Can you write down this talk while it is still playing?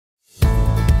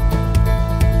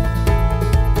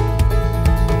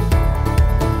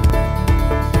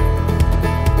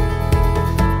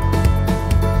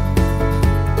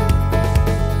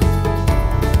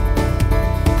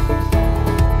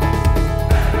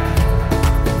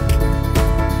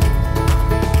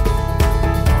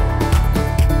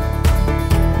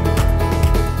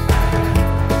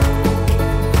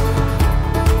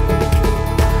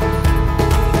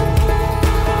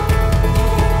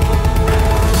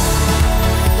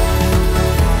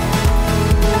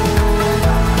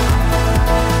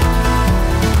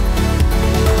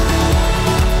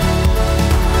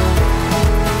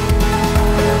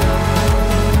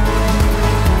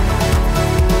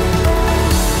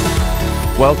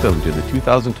Welcome to the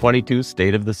 2022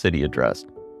 State of the City Address.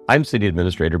 I'm City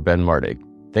Administrator Ben Mardig.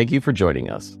 Thank you for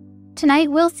joining us. Tonight,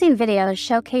 we'll see videos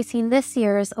showcasing this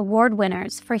year's award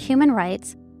winners for human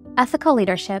rights, ethical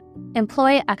leadership,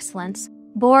 employee excellence,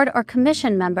 board or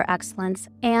commission member excellence,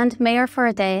 and Mayor for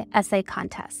a Day essay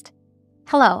contest.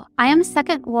 Hello, I am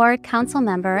 2nd Ward Council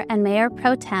Member and Mayor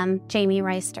Pro Tem Jamie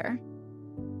Reister.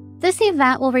 This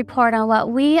event will report on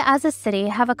what we as a city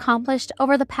have accomplished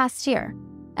over the past year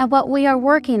and what we are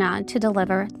working on to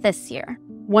deliver this year.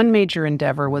 One major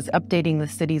endeavor was updating the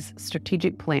city's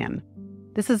strategic plan.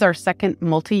 This is our second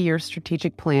multi-year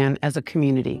strategic plan as a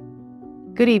community.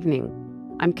 Good evening.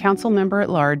 I'm Council Member at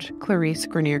Large Clarice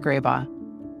Grenier-Graybaugh.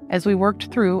 As we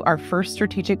worked through our first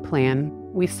strategic plan,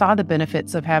 we saw the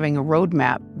benefits of having a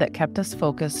roadmap that kept us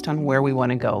focused on where we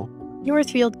want to go.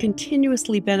 Northfield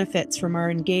continuously benefits from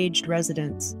our engaged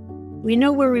residents. We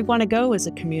know where we want to go as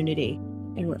a community,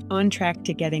 and we're on track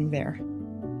to getting there.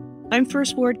 I'm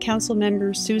 1st Ward Council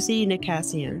Member Susie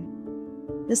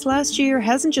Nicasian. This last year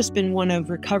hasn't just been one of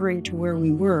recovering to where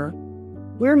we were.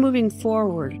 We're moving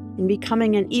forward and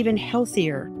becoming an even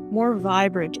healthier, more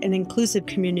vibrant and inclusive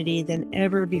community than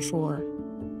ever before.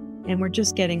 And we're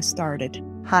just getting started.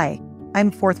 Hi,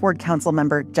 I'm 4th Ward Council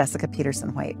Member Jessica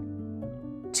Peterson-White.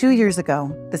 2 years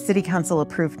ago, the City Council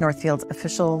approved Northfield's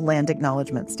official land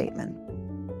acknowledgement statement.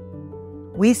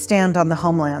 We stand on the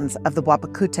homelands of the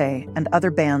Wapakute and other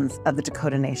bands of the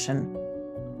Dakota Nation.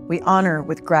 We honor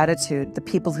with gratitude the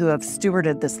people who have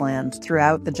stewarded this land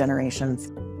throughout the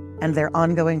generations and their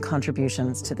ongoing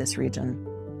contributions to this region.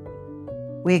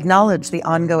 We acknowledge the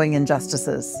ongoing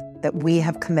injustices that we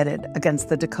have committed against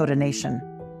the Dakota Nation,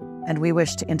 and we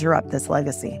wish to interrupt this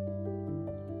legacy,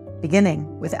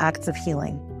 beginning with acts of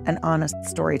healing and honest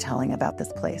storytelling about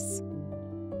this place.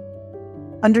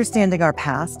 Understanding our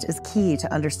past is key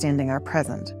to understanding our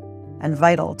present and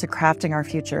vital to crafting our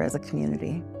future as a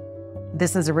community.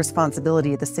 This is a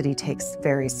responsibility the city takes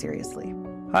very seriously.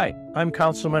 Hi, I'm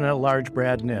Councilman at Large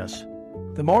Brad Niss.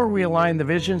 The more we align the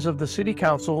visions of the City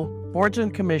Council, boards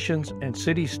and commissions, and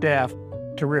city staff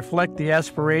to reflect the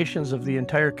aspirations of the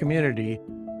entire community,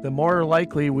 the more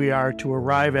likely we are to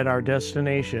arrive at our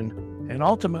destination and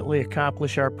ultimately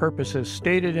accomplish our purposes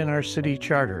stated in our city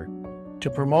charter: to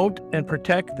promote and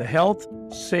protect the health,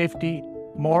 safety,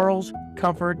 morals,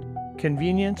 comfort,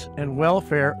 convenience, and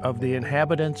welfare of the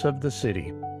inhabitants of the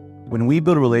city. When we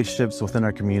build relationships within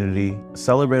our community,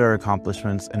 celebrate our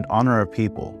accomplishments, and honor our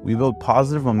people, we build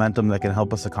positive momentum that can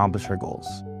help us accomplish our goals.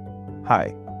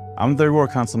 Hi, I'm 3rd Ward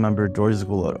Council Member George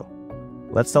Zucoloto.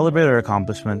 Let's celebrate our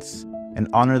accomplishments and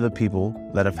honor the people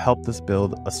that have helped us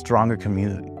build a stronger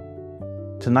community.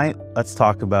 Tonight, let's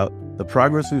talk about the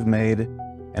progress we've made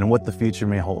and what the future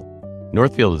may hold.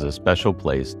 Northfield is a special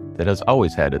place that has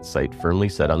always had its sight firmly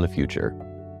set on the future.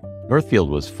 Northfield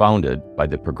was founded by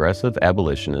the progressive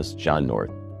abolitionist John North,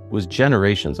 who was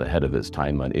generations ahead of his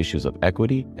time on issues of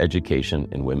equity, education,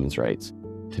 and women's rights.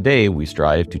 Today, we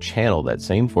strive to channel that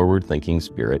same forward-thinking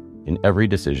spirit in every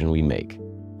decision we make.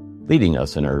 Leading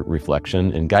us in our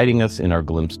reflection and guiding us in our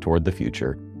glimpse toward the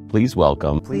future, please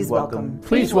welcome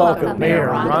Mayor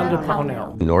Rhonda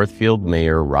Pownell. Northfield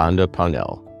Mayor Rhonda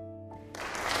Pownell.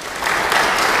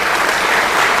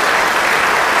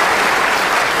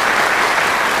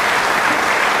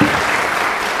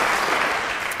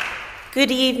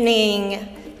 Good evening.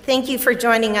 Thank you for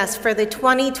joining us for the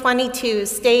 2022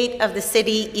 State of the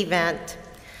City event.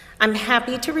 I'm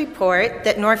happy to report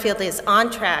that Northfield is on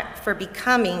track for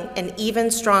becoming an even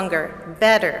stronger,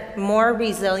 better, more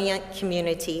resilient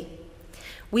community.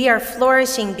 We are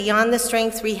flourishing beyond the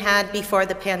strengths we had before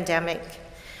the pandemic.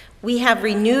 We have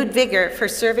renewed vigor for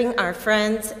serving our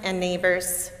friends and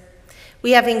neighbors.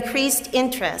 We have increased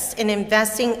interest in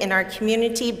investing in our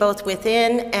community both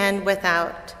within and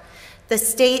without. The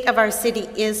state of our city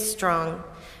is strong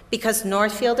because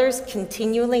Northfielders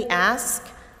continually ask,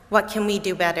 what can we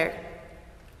do better?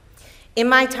 In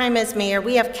my time as mayor,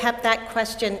 we have kept that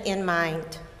question in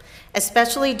mind.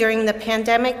 Especially during the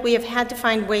pandemic, we have had to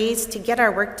find ways to get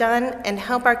our work done and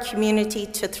help our community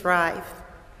to thrive.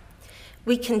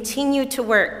 We continue to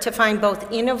work to find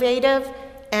both innovative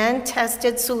and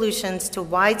tested solutions to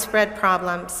widespread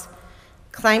problems.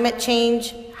 Climate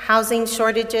change, housing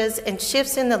shortages, and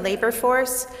shifts in the labor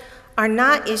force are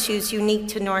not issues unique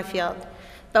to Northfield,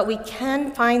 but we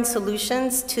can find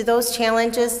solutions to those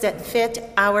challenges that fit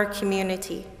our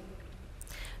community.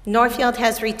 Northfield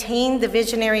has retained the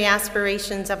visionary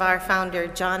aspirations of our founder,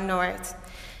 John North,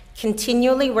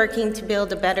 continually working to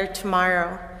build a better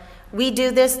tomorrow. We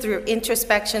do this through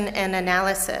introspection and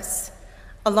analysis,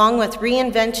 along with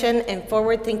reinvention and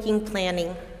forward-thinking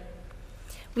planning.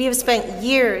 We have spent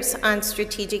years on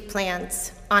strategic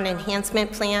plans, on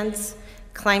enhancement plans,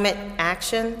 climate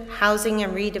action, housing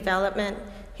and redevelopment,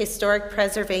 historic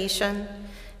preservation.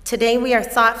 Today, we are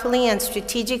thoughtfully and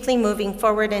strategically moving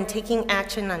forward and taking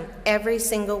action on every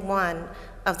single one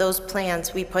of those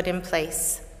plans we put in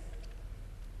place.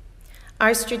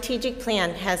 Our strategic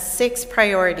plan has 6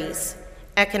 priorities: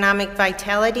 economic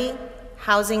vitality,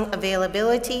 housing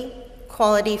availability,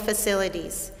 quality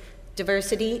facilities,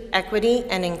 diversity, equity,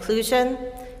 and inclusion,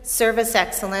 service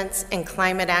excellence, and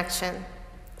climate action.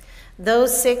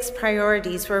 Those 6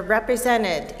 priorities were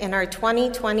represented in our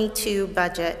 2022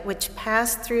 budget, which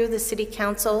passed through the City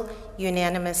Council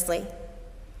unanimously.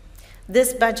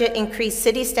 This budget increased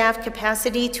city staff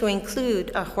capacity to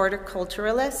include a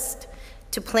horticulturalist,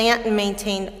 to plant and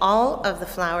maintain all of the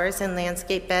flowers and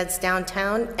landscape beds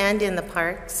downtown and in the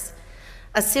parks,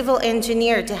 a civil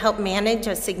engineer to help manage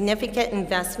a significant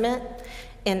investment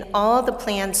in all the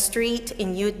planned street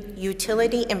and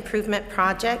utility improvement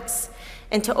projects,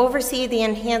 and to oversee the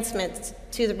enhancements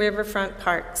to the riverfront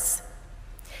parks.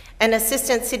 An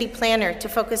assistant city planner to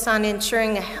focus on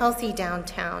ensuring a healthy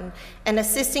downtown and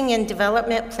assisting in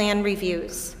development plan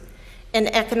reviews. An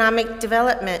economic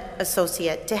development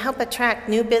associate to help attract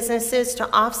new businesses to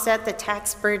offset the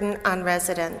tax burden on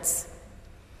residents.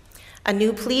 A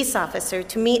new police officer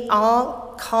to meet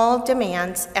all call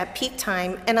demands at peak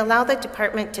time and allow the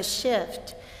department to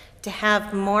shift to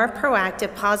have more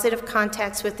proactive, positive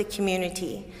contacts with the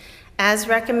community, as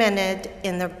recommended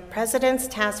in the President's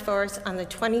Task Force on the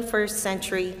 21st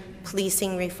Century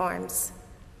Policing Reforms.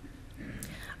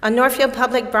 A Northfield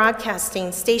Public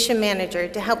Broadcasting station manager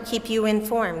to help keep you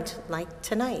informed, like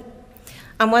tonight,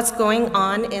 on what's going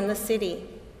on in the city.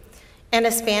 And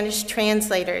a Spanish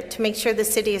translator to make sure the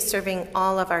city is serving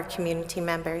all of our community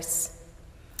members.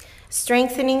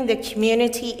 Strengthening the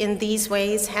community in these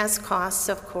ways has costs,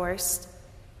 of course.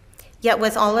 Yet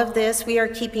with all of this, we are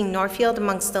keeping Northfield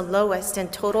amongst the lowest in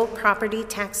total property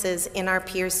taxes in our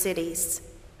peer cities.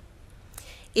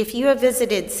 If you have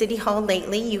visited City Hall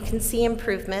lately, you can see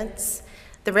improvements.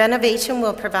 The renovation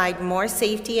will provide more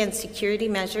safety and security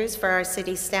measures for our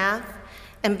city staff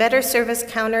and better service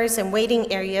counters and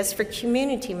waiting areas for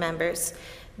community members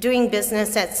doing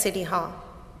business at City Hall.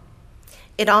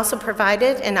 It also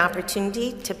provided an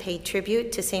opportunity to pay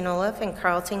tribute to St. Olaf and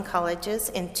Carleton Colleges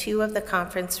in 2 of the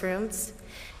conference rooms.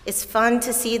 It's fun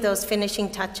to see those finishing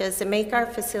touches that make our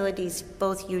facilities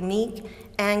both unique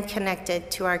and connected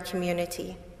to our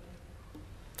community.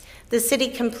 The city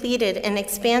completed an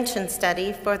expansion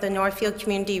study for the Northfield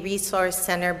Community Resource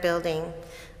Center building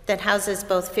that houses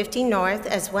both 50 North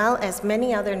as well as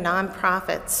many other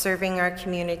nonprofits serving our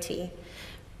community.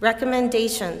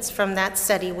 Recommendations from that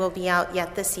study will be out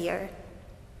yet this year.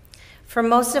 For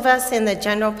most of us in the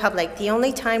general public, the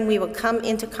only time we will come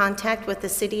into contact with the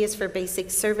city is for basic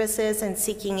services and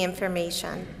seeking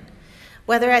information.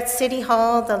 Whether at City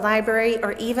Hall, the library,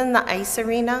 or even the ice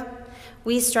arena,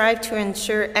 we strive to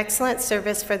ensure excellent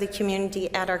service for the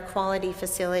community at our quality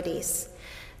facilities.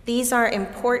 These are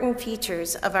important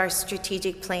features of our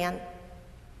strategic plan.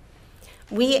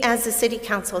 We, as the City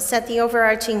Council, set the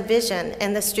overarching vision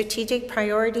and the strategic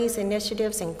priorities,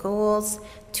 initiatives, and goals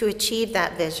to achieve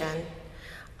that vision.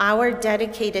 Our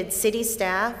dedicated city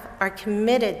staff are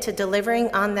committed to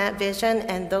delivering on that vision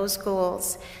and those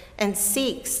goals and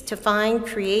seeks to find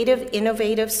creative,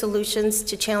 innovative solutions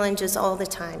to challenges all the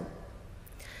time.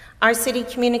 Our City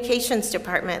Communications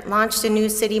Department launched a new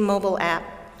city mobile app.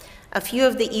 A few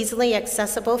of the easily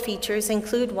accessible features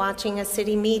include watching a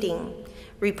city meeting,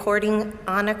 reporting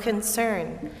on a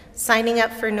concern, signing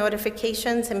up for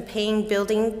notifications and paying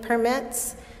building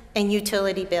permits and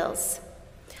utility bills.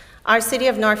 Our City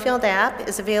of Northfield app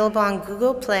is available on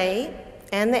Google Play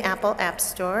and the Apple App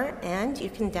Store, and you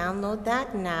can download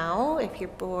that now if you're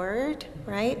bored,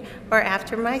 right? Or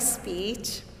after my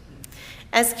speech.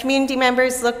 As community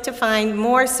members look to find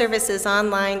more services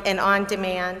online and on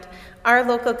demand, our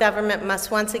local government must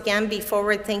once again be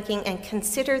forward-thinking and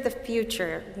consider the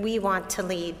future we want to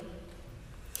lead.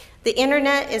 The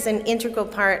internet is an integral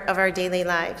part of our daily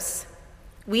lives.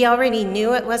 We already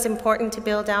knew it was important to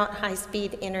build out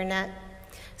high-speed internet,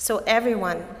 so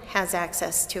everyone has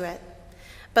access to it.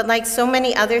 But like so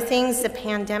many other things, the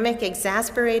pandemic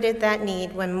exacerbated that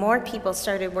need when more people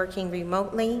started working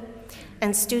remotely,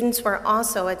 and students were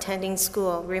also attending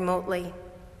school remotely.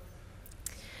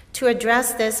 To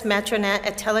address this, Metronet,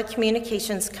 a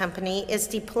telecommunications company, is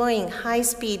deploying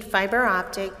high-speed fiber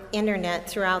optic internet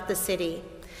throughout the city.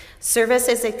 Service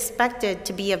is expected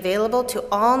to be available to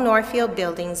all Northfield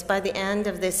buildings by the end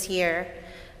of this year.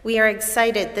 We are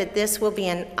excited that this will be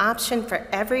an option for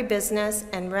every business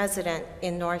and resident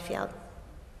in Northfield.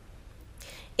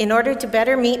 In order to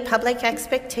better meet public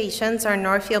expectations, our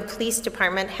Northfield Police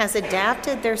Department has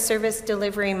adapted their service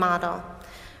delivery model,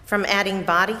 from adding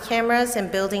body cameras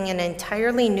and building an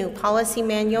entirely new policy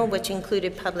manual, which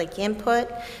included public input,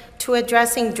 to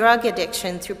addressing drug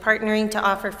addiction through partnering to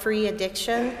offer free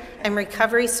addiction and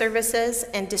recovery services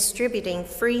and distributing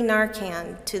free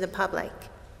Narcan to the public.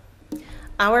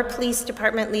 Our police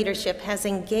department leadership has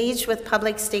engaged with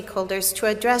public stakeholders to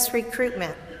address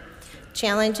recruitment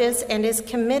challenges and is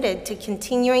committed to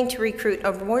continuing to recruit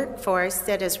a workforce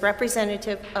that is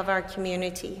representative of our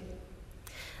community.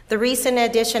 The recent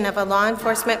addition of a law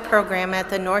enforcement program at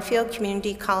the Northfield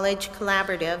Community College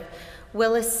Collaborative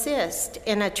will assist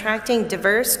in attracting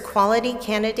diverse, quality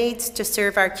candidates to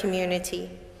serve our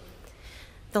community.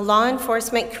 The Law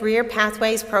Enforcement Career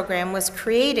Pathways program was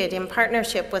created in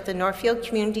partnership with the Northfield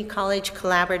Community College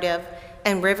Collaborative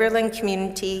and Riverland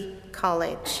Community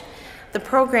College. The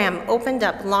program opened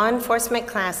up law enforcement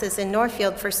classes in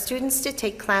Northfield for students to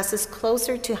take classes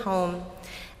closer to home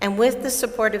and with the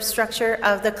supportive structure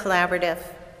of the collaborative.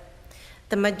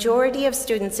 The majority of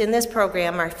students in this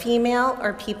program are female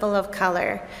or people of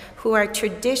color who are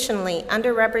traditionally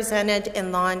underrepresented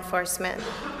in law enforcement.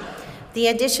 The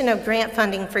addition of grant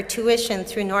funding for tuition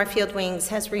through Northfield Wings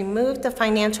has removed the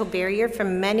financial barrier for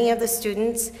many of the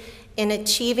students in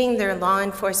achieving their law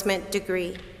enforcement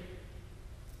degree.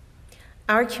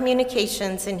 Our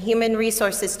Communications and Human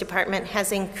Resources Department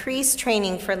has increased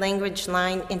training for language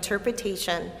line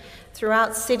interpretation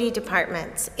throughout city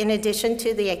departments, in addition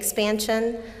to the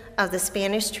expansion of the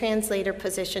Spanish translator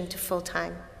position to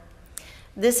full-time.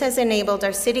 This has enabled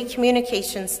our city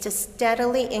communications to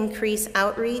steadily increase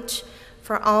outreach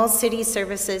for all city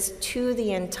services to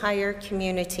the entire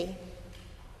community.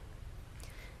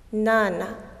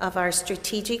 None of our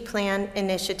strategic plan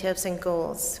initiatives and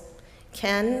goals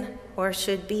can or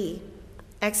should be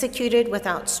executed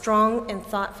without strong and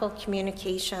thoughtful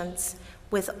communications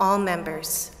with all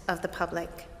members of the public.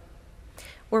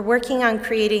 We're working on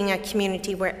creating a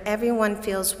community where everyone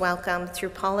feels welcome through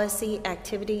policy,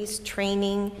 activities,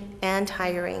 training, and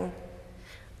hiring.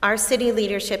 Our city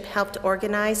leadership helped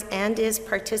organize and is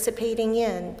participating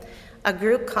in a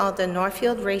group called the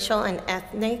Northfield Racial and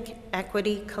Ethnic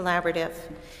Equity Collaborative.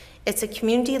 It's a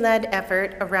community-led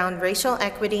effort around racial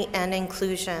equity and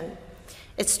inclusion.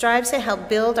 It strives to help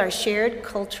build our shared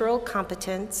cultural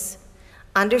competence,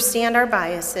 understand our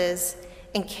biases,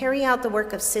 and carry out the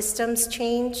work of systems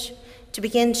change to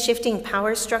begin shifting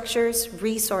power structures,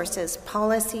 resources,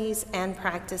 policies, and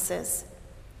practices.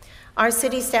 Our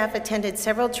city staff attended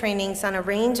several trainings on a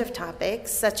range of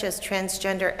topics, such as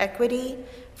transgender equity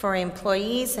for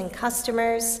employees and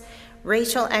customers,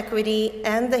 racial equity,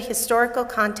 and the historical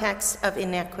context of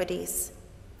inequities.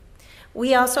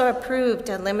 We also approved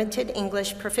a limited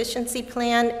English proficiency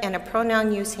plan and a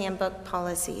pronoun use handbook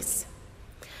policies.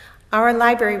 Our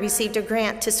library received a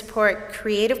grant to support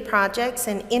creative projects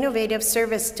and innovative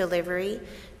service delivery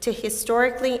to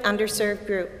historically underserved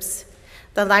groups.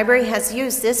 The library has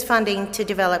used this funding to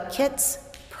develop kits,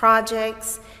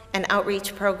 projects, and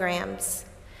outreach programs.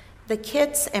 The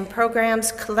kits and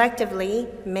programs collectively,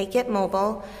 Make It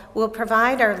Mobile, will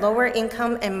provide our lower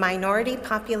income and minority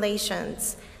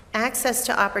populations access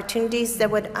to opportunities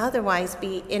that would otherwise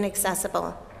be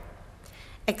inaccessible.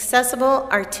 Accessible,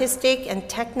 artistic, and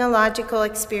technological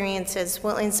experiences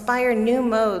will inspire new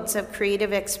modes of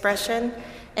creative expression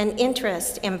and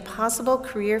interest in possible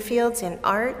career fields in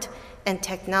art and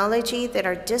technology that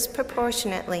are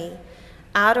disproportionately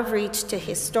out of reach to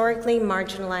historically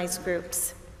marginalized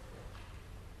groups.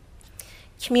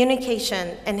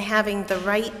 Communication and having the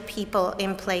right people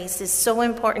in place is so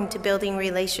important to building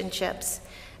relationships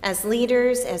as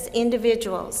leaders, as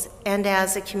individuals, and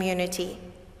as a community.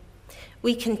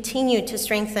 We continue to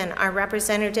strengthen our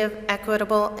representative,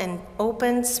 equitable, and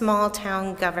open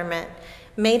small-town government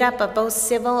made up of both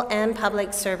civil and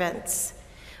public servants.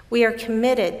 We are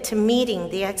committed to meeting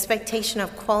the expectation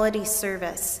of quality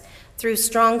service through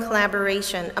strong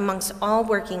collaboration amongst all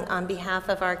working on behalf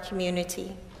of our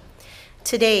community.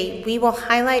 Today, we will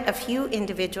highlight a few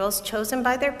individuals chosen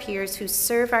by their peers who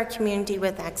serve our community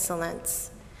with excellence.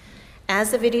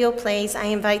 As the video plays, I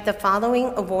invite the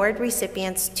following award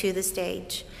recipients to the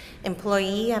stage: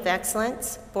 Employee of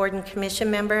Excellence, Board and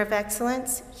Commission Member of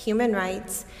Excellence, Human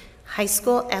Rights, High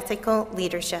School Ethical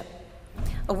Leadership.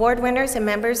 Award winners and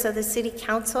members of the City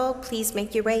Council, please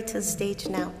make your way to the stage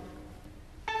now.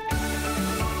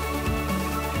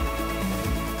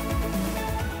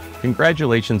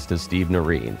 Congratulations to Steve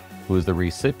Noreen, who is the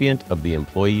recipient of the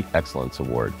Employee Excellence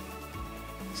Award.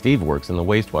 Steve works in the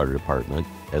wastewater department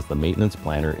as the maintenance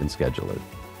planner and scheduler.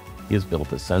 He has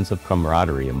built a sense of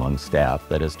camaraderie among staff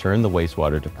that has turned the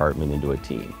wastewater department into a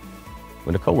team.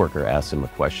 When a coworker asks him a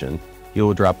question, he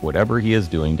will drop whatever he is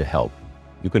doing to help.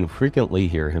 You can frequently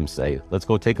hear him say, "Let's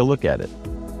go take a look at it."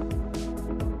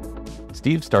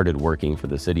 Steve started working for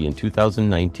the city in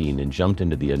 2019 and jumped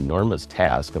into the enormous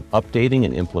task of updating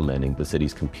and implementing the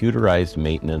city's computerized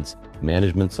maintenance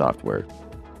management software.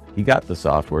 He got the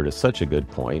software to such a good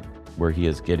point where he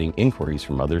is getting inquiries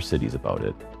from other cities about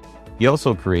it. He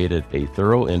also created a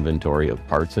thorough inventory of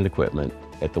parts and equipment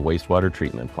at the wastewater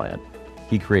treatment plant.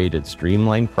 He created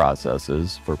streamlined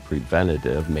processes for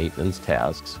preventative maintenance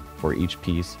tasks for each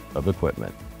piece of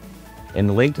equipment,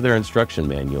 and linked their instruction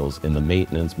manuals in the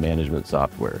maintenance management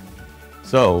software.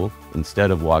 So, instead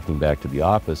of walking back to the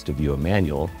office to view a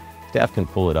manual, staff can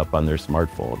pull it up on their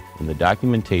smartphone, and the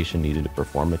documentation needed to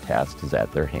perform a task is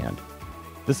at their hand.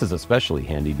 This is especially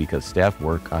handy because staff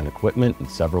work on equipment in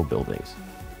several buildings.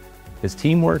 His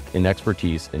teamwork and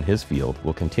expertise in his field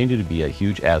will continue to be a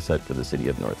huge asset for the city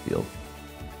of Northfield.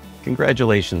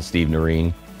 Congratulations, Steve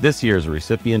Noreen, this year's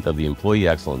recipient of the Employee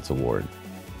Excellence Award.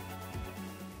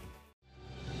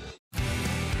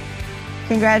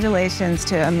 Congratulations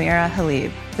to Amira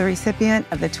Halib, the recipient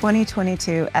of the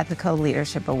 2022 Ethical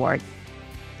Leadership Award.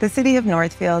 The City of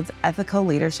Northfield's Ethical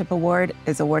Leadership Award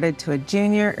is awarded to a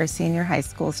junior or senior high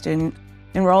school student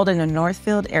enrolled in a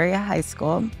Northfield area high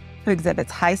school who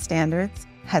exhibits high standards,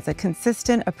 has a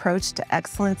consistent approach to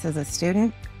excellence as a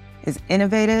student, is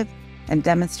innovative, and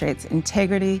demonstrates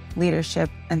integrity, leadership,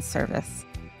 and service.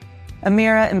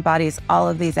 Amira embodies all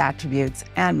of these attributes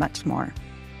and much more.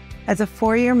 As a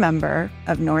four-year member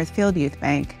of Northfield Youth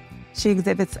Bank, she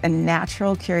exhibits a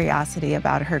natural curiosity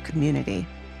about her community,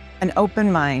 an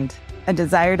open mind, a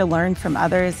desire to learn from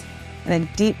others, and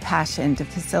a deep passion to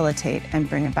facilitate and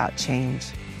bring about change.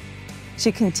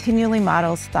 She continually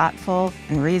models thoughtful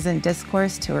and reasoned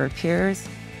discourse to her peers,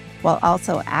 while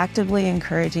also actively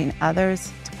encouraging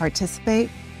others to participate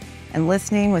and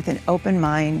listening with an open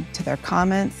mind to their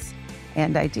comments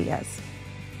and ideas.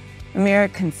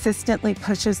 Amira consistently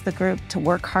pushes the group to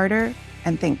work harder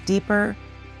and think deeper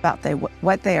about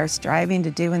what they are striving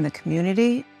to do in the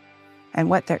community and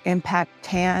what their impact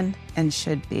can and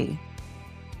should be.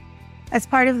 As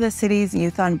part of the city's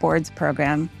Youth on Boards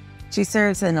program, she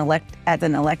serves as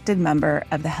an elected member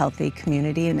of the Healthy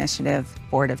Community Initiative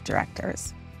Board of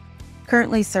Directors.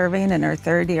 Currently serving in her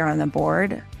third year on the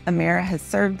board, Amira has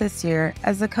served this year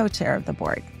as the co-chair of the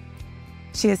board.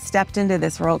 She has stepped into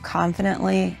this role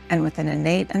confidently and with an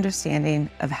innate understanding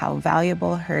of how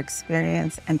valuable her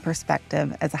experience and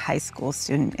perspective as a high school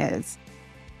student is.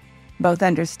 Both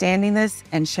understanding this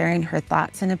and sharing her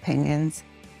thoughts and opinions,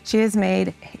 she has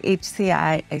made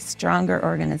HCI a stronger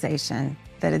organization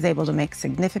that is able to make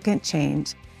significant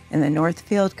change in the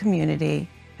Northfield community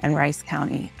and Rice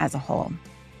County as a whole.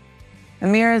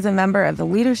 Amira is a member of the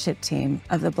leadership team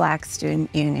of the Black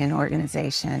Student Union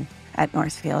organization at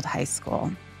Northfield High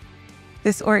School.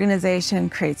 This organization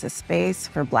creates a space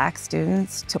for Black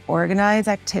students to organize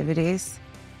activities,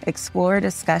 explore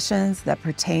discussions that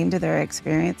pertain to their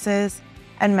experiences,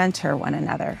 and mentor one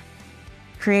another.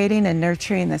 Creating and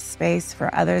nurturing this space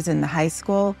for others in the high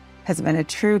school has been a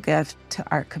true gift to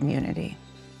our community.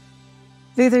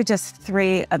 These are just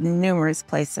three of numerous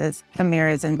places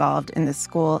Amira is involved in the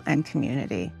school and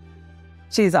community.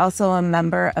 She's also a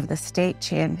member of the state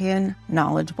champion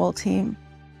Knowledge Bowl team,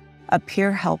 a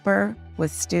peer helper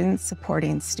with students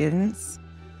supporting students,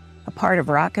 a part of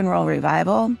Rock and Roll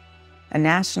Revival, a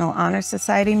National Honor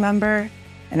Society member,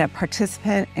 and a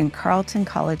participant in Carleton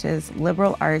College's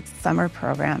Liberal Arts Summer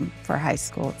Program for high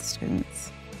school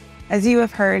students. As you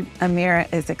have heard,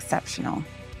 Amira is exceptional.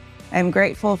 I am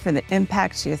grateful for the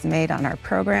impact she has made on our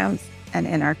programs and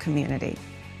in our community.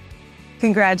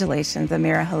 Congratulations,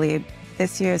 Amira Halib,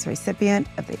 this year's recipient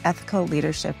of the Ethical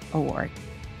Leadership Award.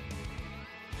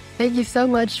 Thank you so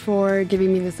much for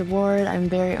giving me this award. I'm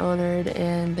very honored,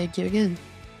 and thank you again.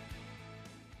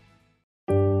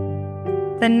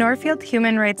 The Northfield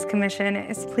Human Rights Commission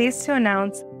is pleased to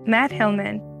announce Matt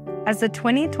Hillman as the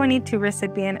 2022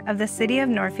 recipient of the City of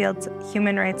Northfield's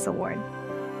Human Rights Award.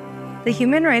 The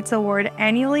Human Rights Award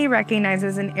annually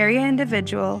recognizes an area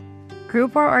individual,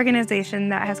 group, or organization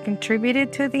that has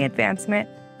contributed to the advancement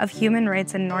of human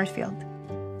rights in Northfield.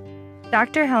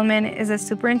 Dr. Hillman is a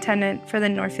superintendent for the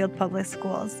Northfield Public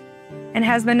Schools and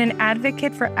has been an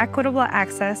advocate for equitable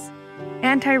access,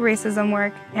 anti-racism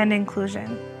work, and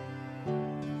inclusion.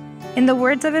 In the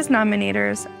words of his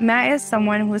nominators, Matt is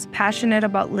someone who is passionate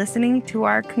about listening to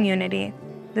our community,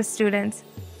 the students,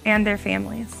 and their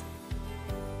families.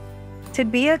 To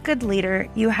be a good leader,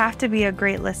 you have to be a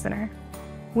great listener.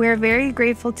 We are very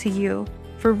grateful to you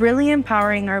for really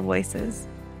empowering our voices,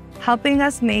 helping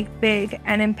us make big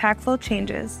and impactful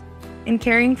changes, and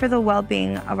caring for the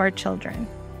well-being of our children.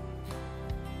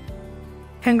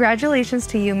 Congratulations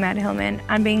to you, Matt Hillman,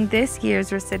 on being this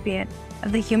year's recipient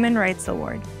of the Human Rights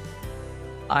Award.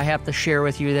 I have to share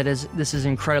with you that this is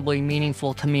incredibly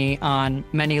meaningful to me on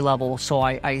many levels. So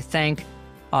I thank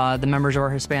the members of our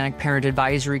Hispanic Parent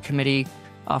Advisory Committee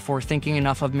for thinking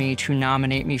enough of me to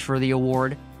nominate me for the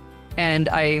award. And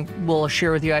I will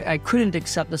share with you, I couldn't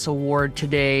accept this award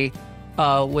today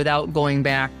without going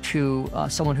back to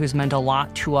someone who's meant a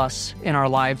lot to us in our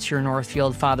lives here in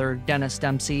Northfield, Father Dennis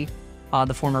Dempsey,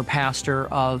 the former pastor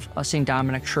of St.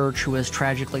 Dominic Church, who was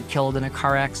tragically killed in a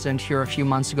car accident here a few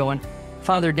months ago. And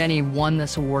Father Denny won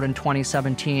this award in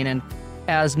 2017. And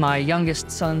as my youngest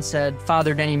son said,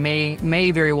 Father Denny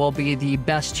may very well be the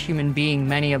best human being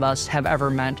many of us have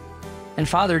ever met. And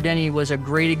Father Denny was a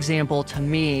great example to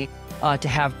me to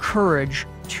have courage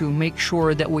to make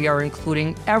sure that we are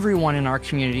including everyone in our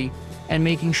community and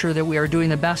making sure that we are doing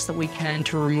the best that we can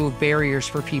to remove barriers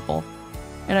for people.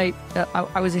 And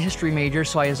I was a history major,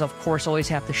 so I, of course, always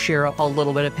have to share a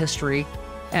little bit of history.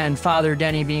 And Father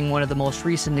Denny being one of the most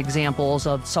recent examples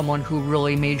of someone who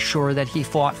really made sure that he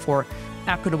fought for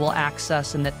equitable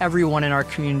access and that everyone in our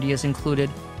community is included.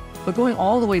 But going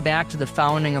all the way back to the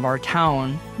founding of our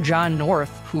town, John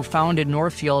North, who founded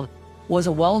Northfield, was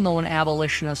a well-known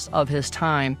abolitionist of his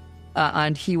time,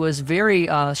 and he was very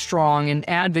strong in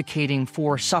advocating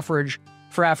for suffrage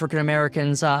for African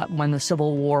Americans when the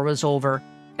Civil War was over,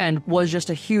 and was just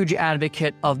a huge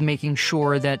advocate of making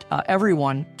sure that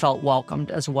everyone felt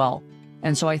welcomed as well.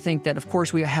 And so I think that, of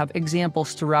course, we have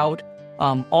examples throughout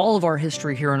all of our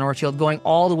history here in Northfield, going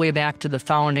all the way back to the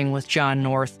founding with John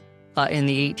North in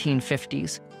the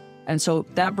 1850s. And so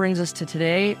that brings us to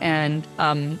today, and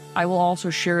I will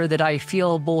also share that I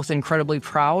feel both incredibly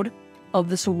proud of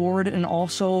this award and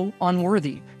also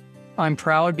unworthy. I'm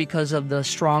proud because of the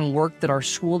strong work that our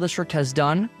school district has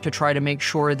done to try to make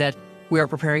sure that we are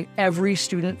preparing every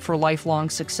student for lifelong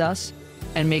success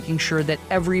and making sure that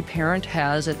every parent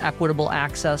has an equitable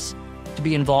access to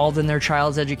be involved in their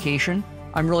child's education.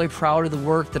 I'm really proud of the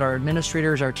work that our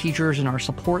administrators, our teachers, and our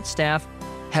support staff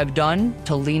have done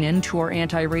to lean into our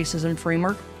anti-racism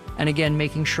framework, and again,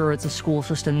 making sure it's a school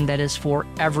system that is for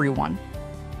everyone.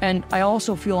 And I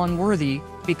also feel unworthy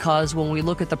because when we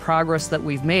look at the progress that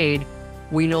we've made,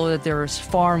 we know that there is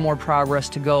far more progress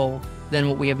to go than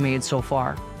what we have made so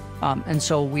far. And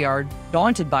so we are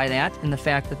daunted by that and the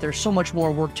fact that there's so much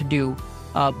more work to do.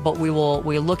 But we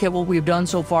look at what we've done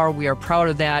so far, we are proud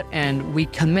of that, and we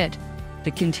commit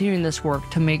to continuing this work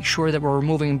to make sure that we're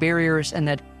removing barriers and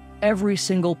that every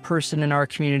single person in our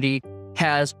community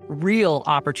has real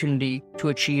opportunity to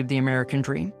achieve the American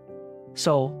dream.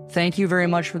 So thank you very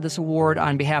much for this award.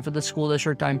 On behalf of the school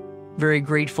district, I'm very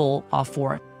grateful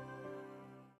for it.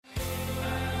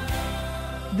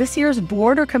 This year's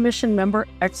Board or Commission Member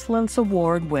Excellence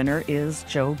Award winner is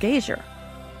Joe Gazier.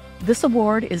 This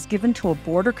award is given to a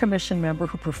board or commission member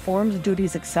who performs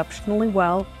duties exceptionally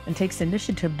well and takes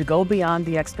initiative to go beyond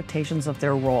the expectations of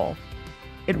their role.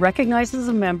 It recognizes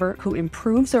a member who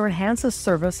improves or enhances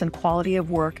service and quality of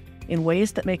work in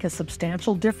ways that make a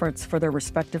substantial difference for their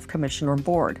respective commission or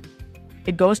board.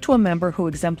 It goes to a member who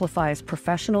exemplifies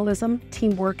professionalism,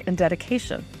 teamwork, and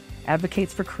dedication,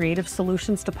 advocates for creative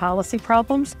solutions to policy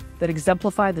problems that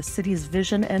exemplify the city's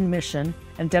vision and mission,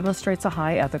 and demonstrates a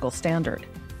high ethical standard.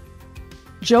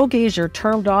 Joe Gazier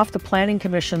termed off the Planning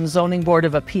Commission's Zoning Board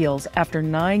of Appeals after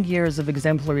 9 years of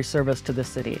exemplary service to the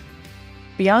city.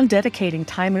 Beyond dedicating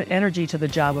time and energy to the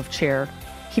job of chair,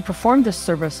 he performed this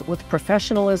service with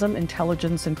professionalism,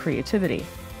 intelligence, and creativity.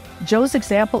 Joe's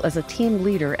example as a team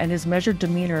leader and his measured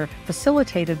demeanor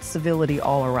facilitated civility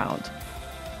all around.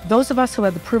 Those of us who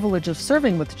had the privilege of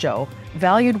serving with Joe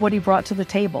valued what he brought to the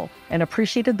table and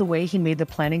appreciated the way he made the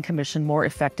Planning Commission more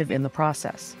effective in the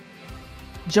process.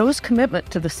 Joe's commitment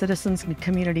to the citizens and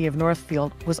community of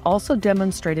Northfield was also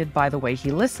demonstrated by the way he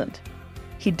listened.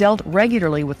 He dealt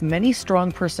regularly with many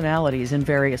strong personalities in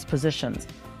various positions,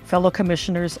 fellow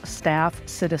commissioners, staff,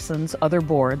 citizens, other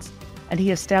boards, and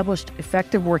he established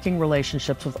effective working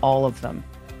relationships with all of them.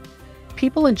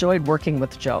 People enjoyed working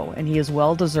with Joe, and he is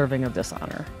well deserving of this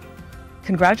honor.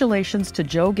 Congratulations to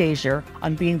Joe Gazier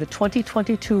on being the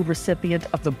 2022 recipient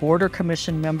of the Board or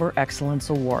Commission Member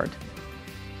Excellence Award.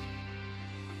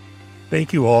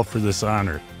 Thank you all for this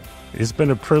honor. It has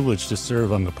been a privilege to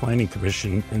serve on the Planning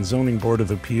Commission and Zoning Board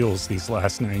of Appeals these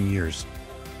last 9 years.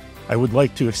 I would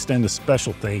like to extend a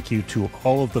special thank you to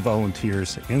all of the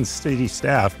volunteers and city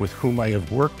staff with whom I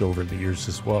have worked over the years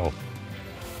as well.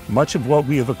 Much of what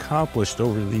we have accomplished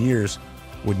over the years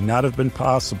would not have been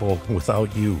possible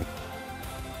without you.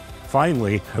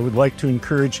 Finally, I would like to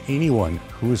encourage anyone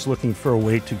who is looking for a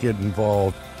way to get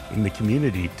involved in the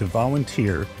community to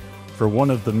volunteer for one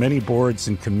of the many boards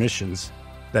and commissions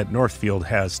that Northfield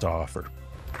has to offer.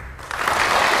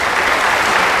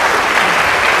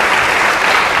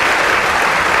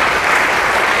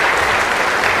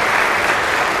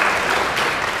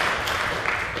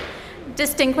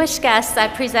 Distinguished guests, I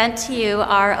present to you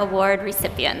our award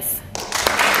recipients.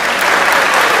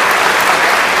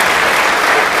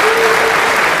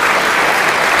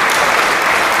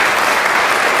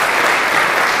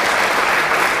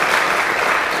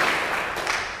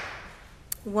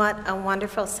 What a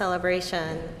wonderful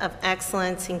celebration of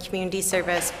excellence in community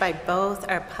service by both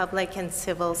our public and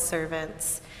civil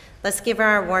servants. Let's give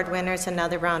our award winners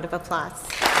another round of applause.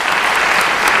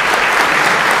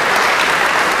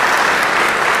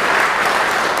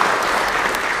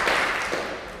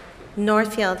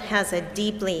 Northfield has a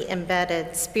deeply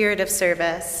embedded spirit of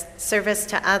service, service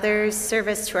to others,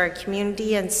 service to our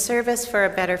community, and service for a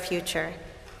better future.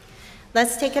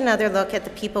 Let's take another look at the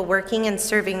people working and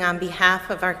serving on behalf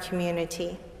of our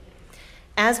community.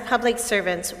 As public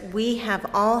servants, we have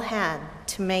all had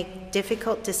to make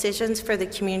difficult decisions for the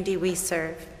community we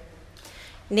serve.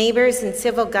 Neighbors and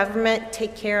civil government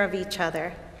take care of each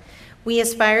other. We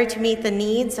aspire to meet the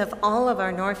needs of all of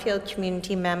our Northfield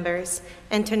community members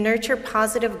and to nurture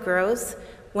positive growth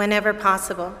whenever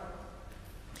possible.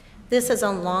 This is a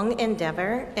long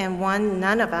endeavor and one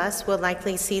none of us will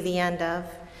likely see the end of,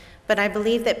 but I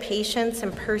believe that patience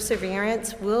and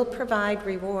perseverance will provide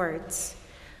rewards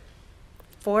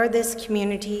for this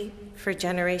community for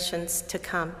generations to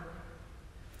come.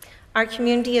 Our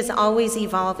community is always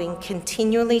evolving,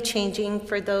 continually changing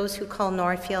for those who call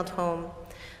Northfield home.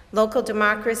 Local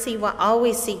democracy will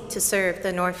always seek to serve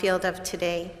the Northfield of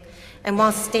today. And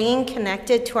while staying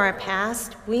connected to our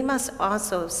past, we must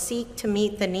also seek to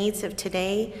meet the needs of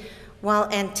today while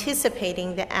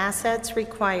anticipating the assets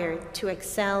required to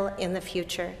excel in the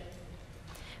future.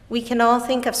 We can all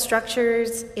think of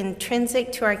structures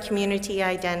intrinsic to our community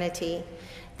identity.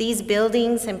 These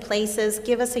buildings and places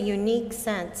give us a unique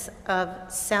sense of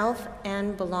self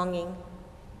and belonging.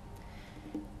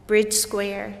 Bridge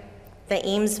Square, the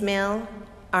Ames Mill,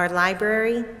 our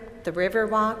library, the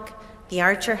Riverwalk, the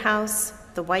Archer House,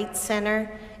 the Weitz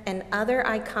Center, and other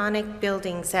iconic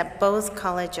buildings at both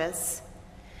colleges.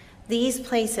 These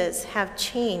places have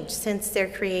changed since their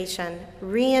creation,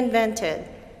 reinvented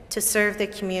to serve the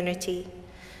community.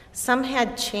 Some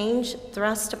had change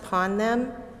thrust upon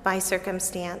them by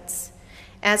circumstance.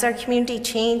 As our community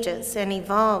changes and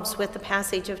evolves with the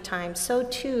passage of time, so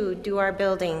too do our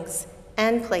buildings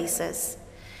and places.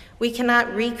 We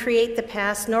cannot recreate the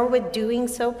past, nor would doing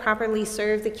so properly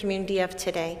serve the community of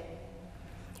today.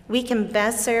 We can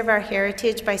best serve our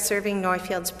heritage by serving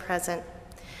Northfield's present.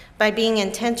 By being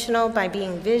intentional, by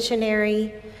being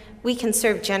visionary, we can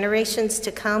serve generations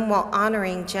to come while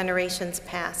honoring generations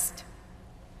past.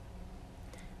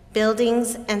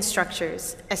 Buildings and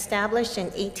structures established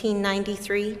in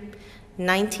 1893,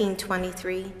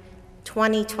 1923,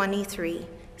 2023,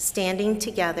 standing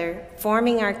together,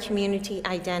 forming our community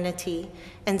identity,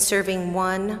 and serving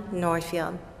one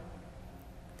Northfield.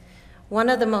 One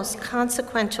of the most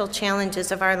consequential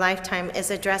challenges of our lifetime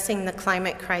is addressing the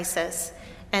climate crisis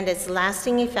and its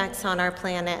lasting effects on our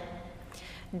planet.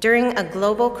 During a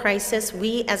global crisis,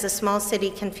 we as a small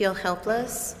city can feel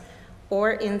helpless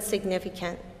or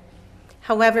insignificant.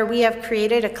 However, we have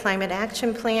created a climate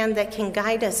action plan that can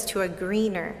guide us to a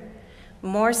greener,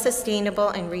 more sustainable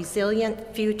and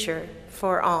resilient future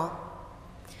for all.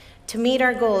 To meet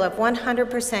our goal of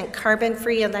 100%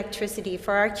 carbon-free electricity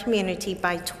for our community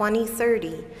by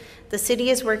 2030, the city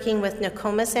is working with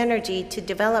Nokomis Energy to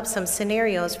develop some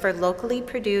scenarios for locally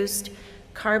produced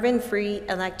carbon-free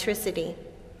electricity.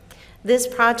 This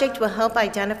project will help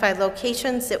identify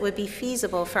locations that would be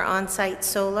feasible for on-site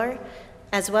solar,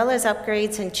 as well as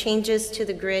upgrades and changes to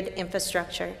the grid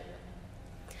infrastructure.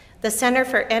 The Center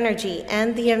for Energy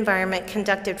and the Environment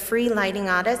conducted free lighting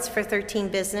audits for 13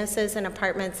 businesses and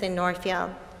apartments in Northfield.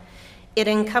 It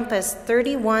encompassed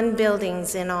 31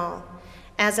 buildings in all.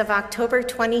 As of October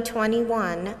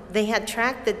 2021, they had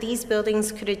tracked that these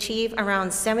buildings could achieve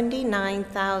around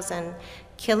 79,000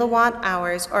 kilowatt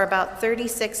hours, or about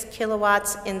 36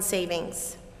 kilowatts in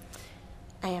savings.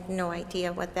 I have no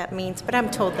idea what that means, but I'm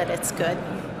told that it's good.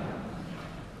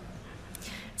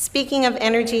 Speaking of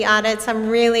energy audits, I'm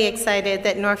really excited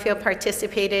that Northfield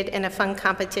participated in a fun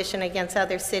competition against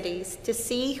other cities to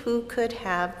see who could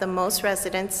have the most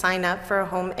residents sign up for a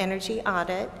home energy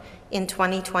audit in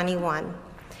 2021.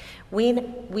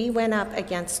 We went up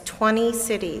against 20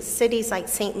 cities like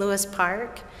St. Louis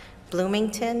Park,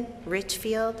 Bloomington,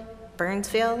 Richfield,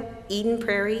 Burnsville, Eden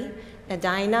Prairie,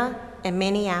 Edina, and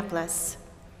Minneapolis.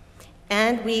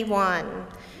 And we won.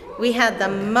 We had the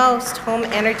most home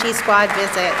energy squad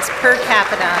visits per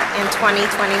capita in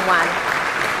 2021.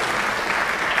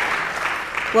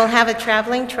 We'll have a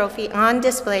traveling trophy on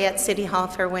display at City Hall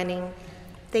for winning.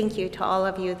 Thank you to all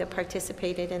of you that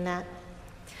participated in that.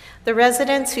 The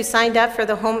residents who signed up for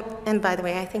the home, and by the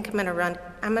way, I think I'm gonna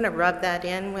rub that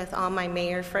in with all my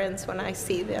mayor friends when I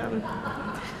see them.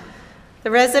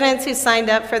 The residents who signed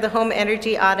up for the home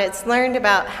energy audits learned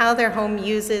about how their home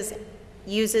uses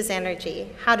energy,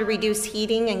 how to reduce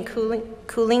heating and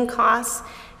cooling costs,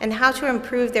 and how to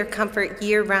improve their comfort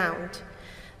year-round.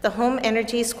 The Home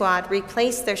Energy Squad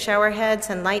replaced their shower heads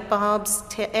and light bulbs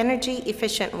to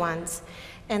energy-efficient ones,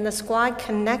 and the squad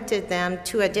connected them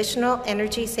to additional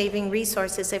energy-saving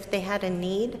resources if they had a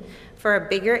need for a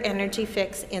bigger energy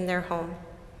fix in their home.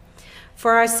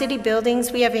 For our city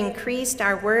buildings, we have increased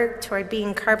our work toward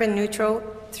being carbon neutral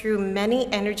through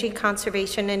many energy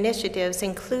conservation initiatives,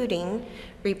 including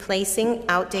replacing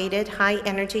outdated, high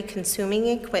energy consuming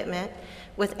equipment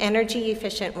with energy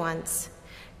efficient ones,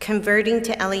 converting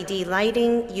to LED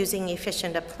lighting using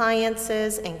efficient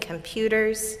appliances and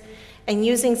computers, and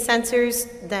using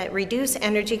sensors that reduce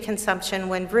energy consumption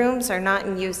when rooms are not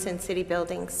in use in city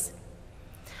buildings.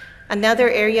 Another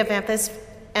area of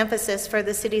emphasis for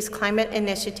the city's climate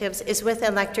initiatives is with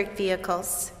electric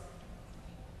vehicles.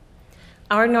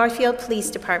 Our Northfield Police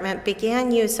Department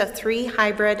began use of 3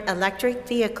 hybrid electric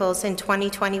vehicles in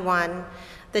 2021.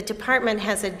 The department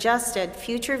has adjusted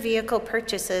future vehicle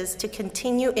purchases to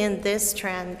continue in this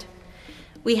trend.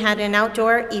 We had an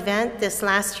outdoor event this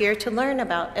last year to learn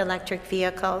about electric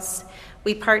vehicles.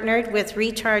 We partnered with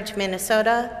Recharge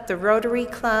Minnesota, the Rotary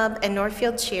Club, and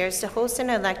Northfield Shares to host an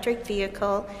electric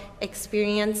vehicle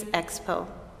experience expo.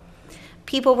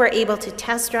 People were able to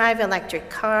test drive electric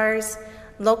cars.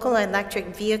 Local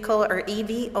electric vehicle or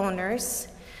EV owners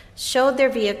showed their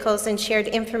vehicles and shared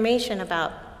information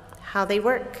about how they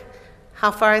work,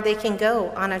 how far they can go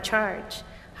on a charge,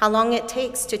 how long it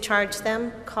takes to charge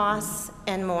them, costs,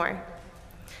 and more.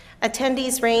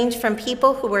 Attendees ranged from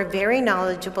people who were very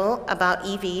knowledgeable about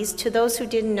EVs to those who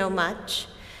didn't know much.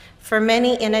 For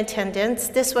many in attendance,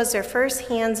 this was their first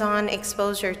hands-on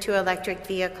exposure to electric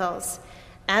vehicles.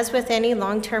 As with any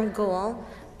long-term goal,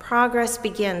 progress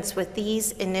begins with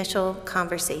these initial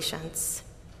conversations.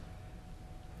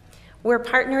 We're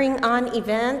partnering on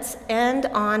events and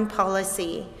on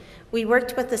policy. We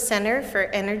worked with the Center for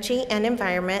Energy and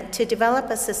Environment to develop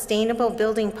a sustainable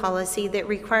building policy that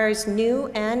requires new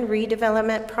and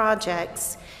redevelopment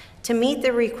projects to meet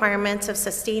the requirements of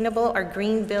sustainable or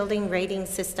green building rating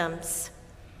systems.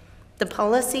 The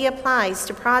policy applies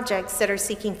to projects that are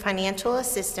seeking financial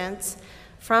assistance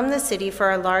from the city for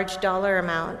a large dollar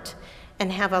amount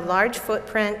and have a large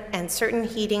footprint and certain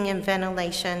heating and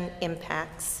ventilation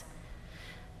impacts.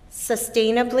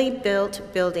 Sustainably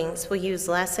built buildings will use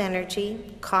less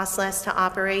energy, cost less to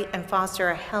operate, and foster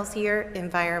a healthier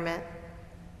environment.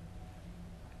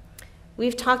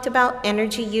 We've talked about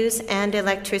energy use and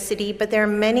electricity, but there are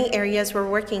many areas we're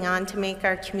working on to make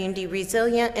our community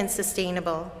resilient and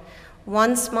sustainable.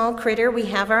 One small critter we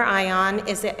have our eye on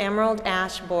is the emerald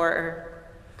ash borer,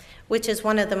 which is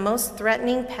one of the most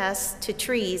threatening pests to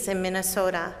trees in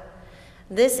Minnesota.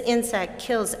 This insect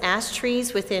kills ash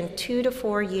trees within 2 to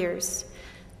 4 years.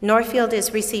 Northfield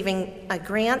is receiving a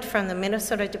grant from the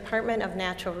Minnesota Department of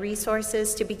Natural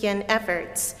Resources to begin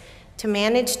efforts to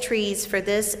manage trees for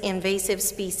this invasive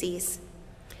species.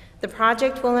 The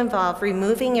project will involve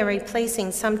removing and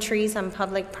replacing some trees on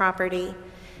public property.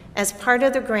 As part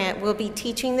of the grant, we'll be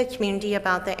teaching the community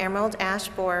about the emerald ash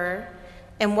borer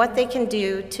and what they can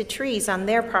do to trees on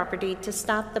their property to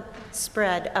stop the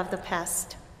spread of the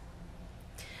pest.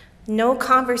 No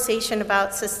conversation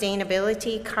about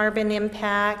sustainability, carbon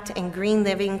impact, and green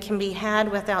living can be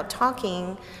had without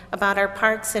talking about our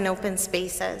parks and open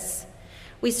spaces.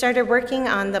 We started working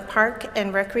on the Park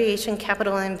and Recreation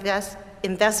Capital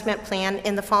Investment Plan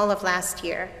in the fall of last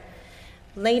year.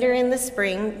 Later in the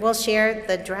spring, we'll share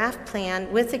the draft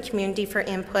plan with the community for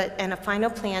input, and a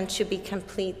final plan should be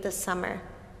complete this summer.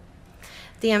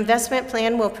 The investment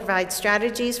plan will provide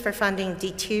strategies for funding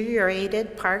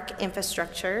deteriorated park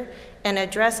infrastructure and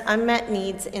address unmet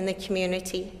needs in the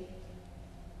community.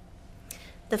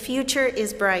 The future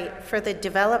is bright for the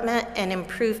development and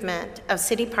improvement of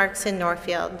city parks in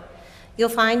Northfield. You'll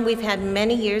find we've had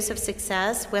many years of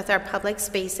success with our public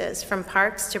spaces, from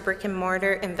parks to brick and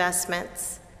mortar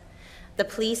investments. The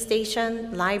police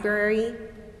station, library,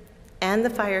 and the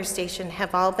fire station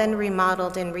have all been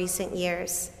remodeled in recent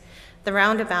years. The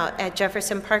roundabout at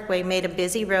Jefferson Parkway made a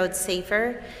busy road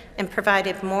safer and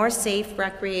provided more safe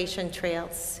recreation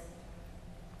trails.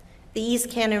 The East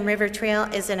Cannon River Trail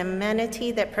is an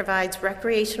amenity that provides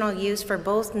recreational use for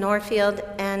both Northfield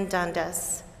and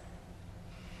Dundas.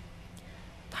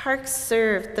 Parks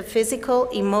serve the physical,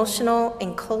 emotional,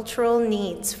 and cultural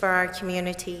needs for our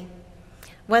community.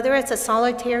 Whether it's a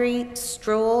solitary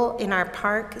stroll in our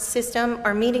park system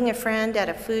or meeting a friend at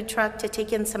a food truck to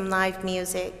take in some live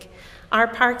music, our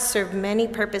parks serve many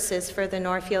purposes for the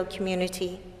Northfield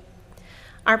community.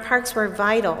 Our parks were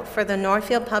vital for the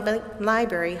Northfield Public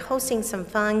Library, hosting some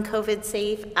fun,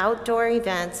 COVID-safe outdoor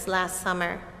events last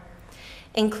summer,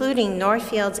 including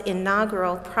Northfield's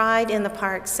inaugural Pride in the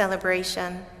Park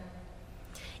celebration.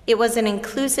 It was an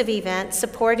inclusive event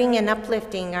supporting and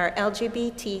uplifting our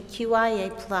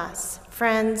LGBTQIA+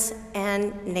 friends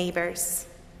and neighbors.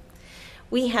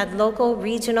 We had local,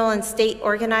 regional, and state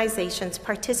organizations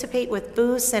participate with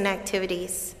booths and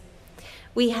activities.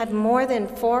 We had more than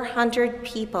 400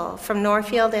 people from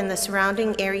Northfield and the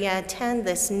surrounding area attend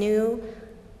this new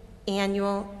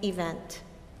annual event.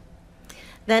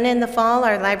 Then in the fall,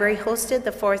 our library hosted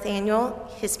the 4th annual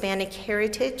Hispanic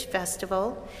Heritage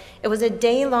Festival. It was a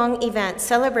day-long event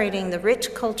celebrating the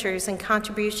rich cultures and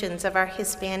contributions of our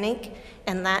Hispanic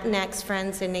and Latinx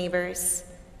friends and neighbors.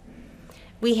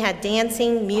 We had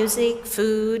dancing, music,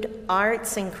 food,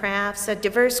 arts, and crafts, a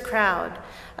diverse crowd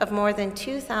of more than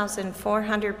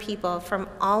 2,400 people from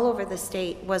all over the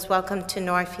state was welcomed to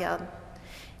Northfield.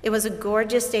 It was a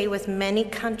gorgeous day with many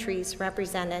countries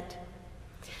represented.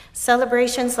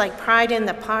 Celebrations like Pride in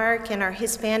the Park and our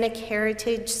Hispanic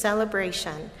Heritage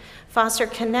Celebration foster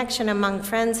connection among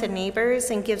friends and neighbors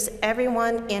and gives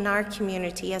everyone in our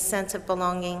community a sense of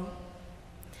belonging.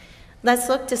 Let's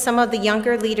look to some of the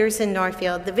younger leaders in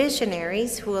Northfield, the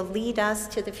visionaries who will lead us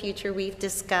to the future we've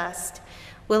discussed.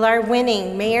 Will our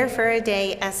winning Mayor for a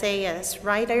Day essayist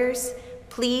writers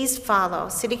please follow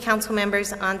City Council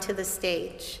members onto the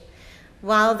stage?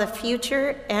 While the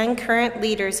future and current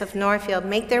leaders of Northfield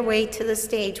make their way to the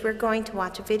stage, we're going to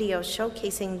watch a video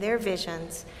showcasing their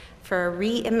visions for a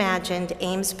reimagined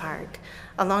Ames Park,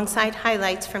 alongside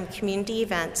highlights from community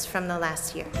events from the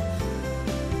last year.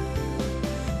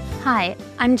 Hi,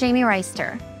 I'm Jamie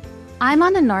Reister. I'm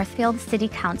on the Northfield City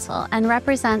Council and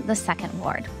represent the 2nd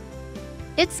Ward.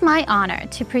 It's my honor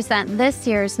to present this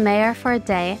year's Mayor for a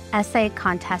Day essay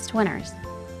contest winners.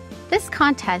 This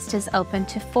contest is open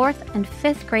to 4th and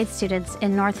 5th grade students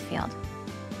in Northfield.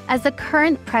 As the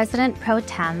current President Pro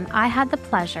Tem, I had the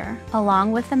pleasure,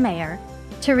 along with the Mayor,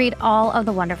 to read all of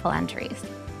the wonderful entries.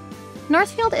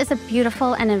 Northfield is a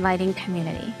beautiful and inviting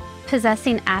community,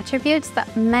 possessing attributes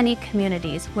that many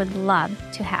communities would love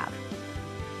to have.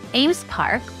 Ames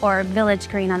Park, or Village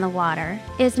Green on the Water,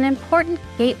 is an important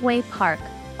gateway park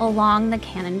along the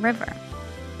Cannon River.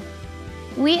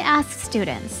 We asked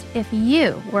students, if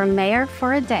you were mayor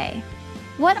for a day,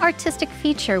 what artistic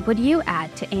feature would you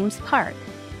add to Ames Park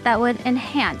that would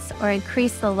enhance or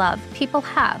increase the love people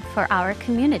have for our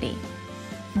community,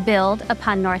 build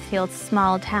upon Northfield's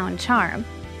small town charm,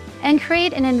 and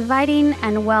create an inviting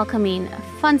and welcoming,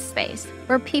 fun space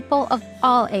where people of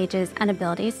all ages and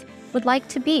abilities would like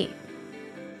to be?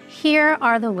 Here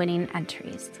are the winning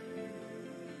entries.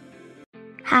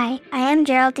 Hi, I am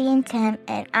Geraldine Tim,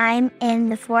 and I'm in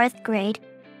the 4th grade.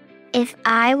 If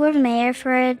I were mayor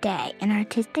for a day, an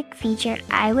artistic feature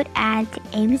I would add to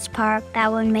Ames Park that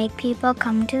would make people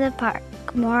come to the park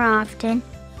more often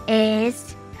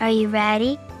is, are you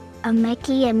ready? A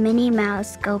Mickey and Minnie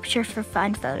Mouse sculpture for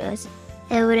fun photos.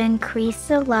 It would increase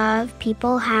the love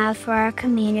people have for our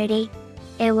community.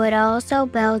 It would also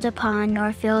build upon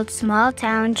Northfield's small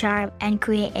town charm and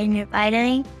create an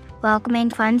inviting,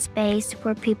 welcoming, fun space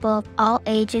where people of all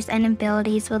ages and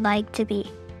abilities would like to be.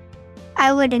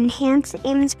 I would enhance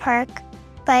Ames Park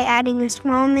by adding a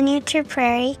small miniature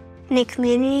prairie and a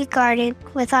community garden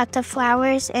with lots of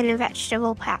flowers and a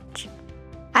vegetable patch.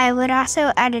 I would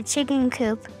also add a chicken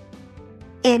coop,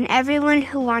 and everyone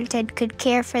who wanted could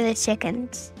care for the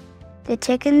chickens. The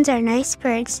chickens are nice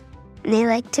birds, and they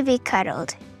like to be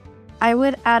cuddled. I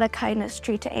would add a kindness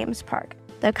tree to Ames Park.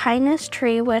 The kindness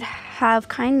tree would have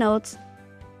kind notes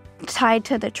tied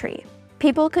to the tree.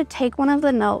 People could take one of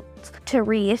the notes to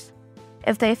read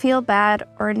if they feel bad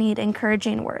or need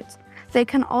encouraging words. They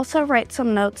can also write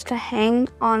some notes to hang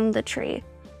on the tree.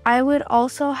 I would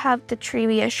also have the tree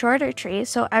be a shorter tree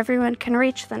so everyone can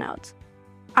reach the notes.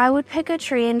 I would pick a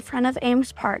tree in front of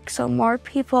Ames Park so more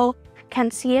people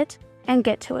can see it and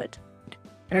get to it.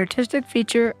 An artistic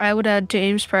feature I would add to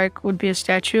Ames Park would be a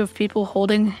statue of people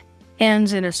holding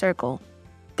hands in a circle.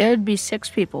 There would be 6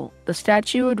 people. The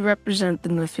statue would represent the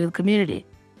Northfield community.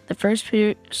 The first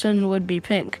person would be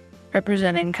pink,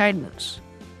 representing kindness.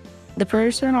 The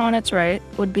person on its right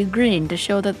would be green to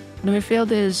show that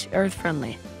Northfield is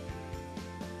earth-friendly.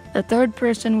 The third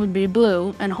person would be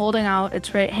blue and holding out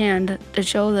its right hand to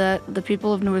show that the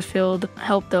people of Northfield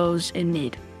help those in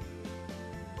need.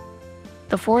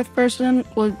 The fourth person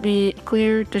would be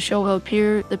clear to show how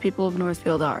pure the people of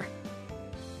Northfield are.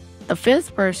 The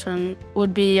fifth person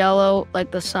would be yellow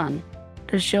like the sun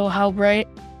to show how bright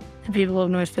the people of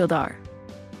Northfield are.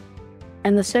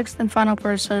 And the sixth and final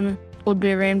person would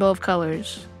be a rainbow of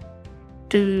colors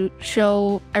to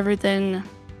show everything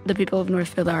the people of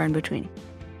Northfield are in between.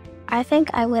 I think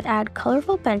I would add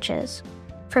colorful benches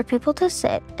for people to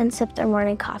sit and sip their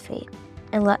morning coffee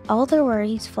and let all their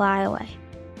worries fly away.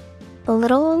 The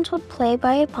little ones would play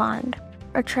by a pond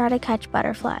or try to catch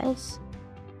butterflies.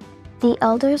 The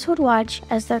elders would watch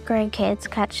as their grandkids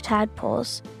catch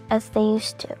tadpoles as they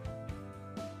used to.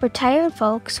 Retired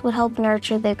folks would help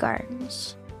nurture the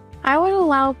gardens. I would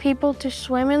allow people to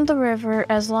swim in the river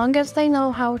as long as they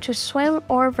know how to swim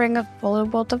or bring a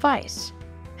floatable device,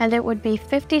 and it would be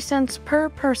 50 cents per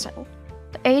person.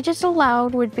 The ages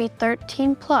allowed would be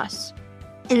 13 plus.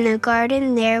 In the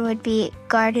garden, there would be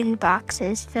garden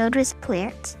boxes filled with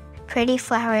plants, pretty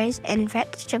flowers, and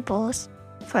vegetables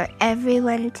for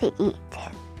everyone to eat.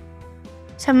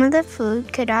 Some of the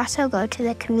food could also go to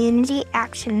the Community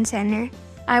Action Center.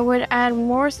 I would add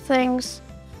more things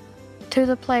to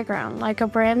the playground, like a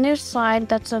brand new slide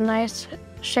that's a nice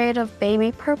shade of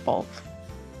baby purple.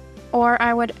 Or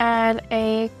I would add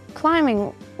a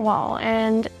climbing wall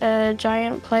and a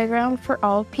giant playground for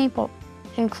all people,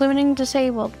 including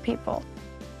disabled people.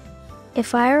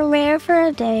 If I were mayor for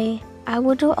a day, I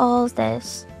would do all of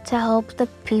this to help the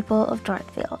people of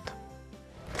Northfield.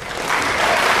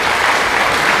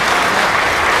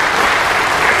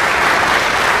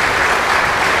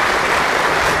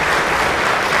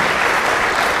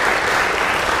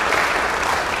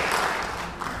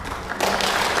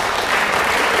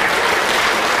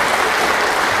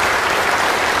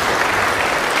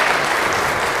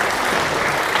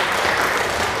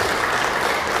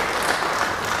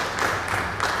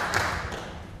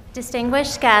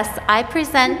 Distinguished guests, I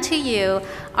present to you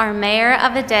our Mayor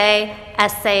of the Day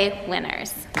essay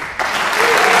winners.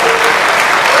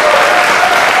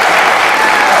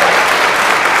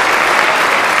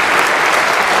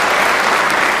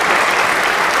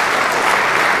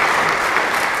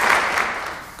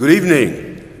 Good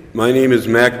evening. My name is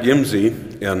Mac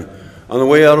Gimse, and on the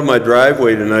way out of my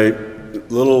driveway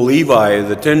tonight, little Levi,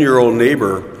 the 10-year-old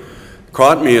neighbor,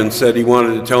 caught me and said he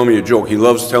wanted to tell me a joke. He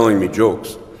loves telling me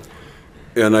jokes.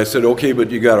 And I said, okay, but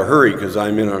you got to hurry because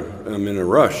I'm in a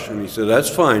rush. And he said, that's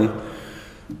fine,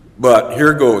 but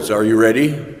here goes. Are you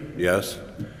ready? Yes.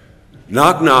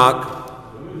 Knock,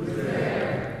 knock. Who's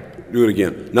there? Do it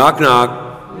again. Knock,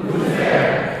 knock. Who's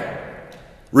there?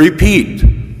 Repeat.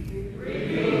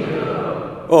 Repeat.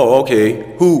 Oh,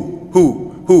 okay. Who?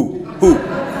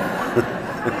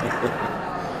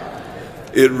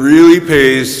 It really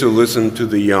pays to listen to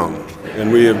the young,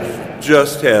 and we have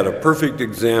just had a perfect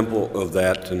example of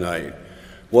that tonight.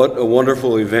 What a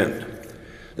wonderful event.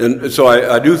 And so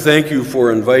I do thank you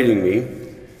for inviting me.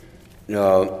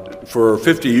 For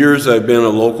 50 years I've been a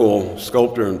local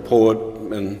sculptor and poet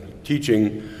and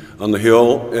teaching on the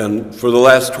Hill, and for the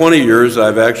last 20 years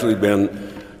I've actually been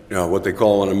what they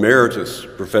call an emeritus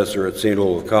professor at St.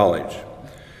 Olaf College.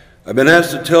 I've been asked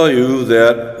to tell you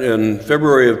that in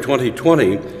February of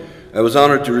 2020 I was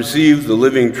honored to receive the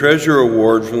Living Treasure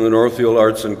Award from the Northfield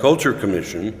Arts and Culture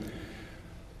Commission.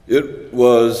 It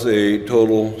was a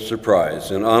total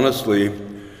surprise, and honestly,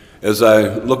 as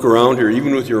I look around here,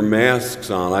 even with your masks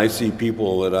on, I see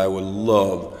people that I would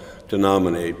love to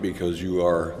nominate because you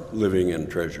are living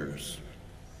treasures.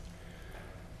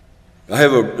 I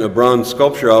have a bronze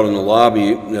sculpture out in the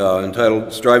lobby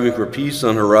entitled Striving for Peace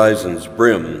on Horizons,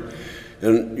 Brim.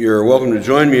 And you're welcome to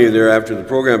join me there after the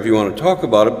program if you want to talk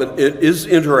about it, but it is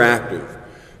interactive.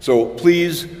 So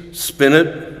please spin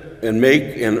it and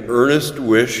make an earnest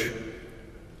wish.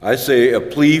 I say a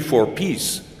plea for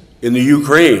peace in the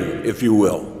Ukraine, if you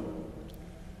will.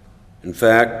 In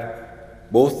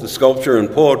fact, both the sculpture and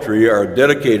poetry are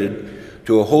dedicated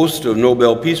to a host of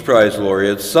Nobel Peace Prize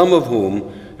laureates, some of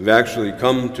whom have actually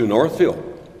come to Northfield.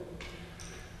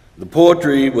 The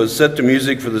poetry was set to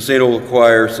music for the St. Olaf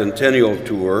Choir Centennial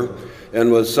Tour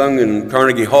and was sung in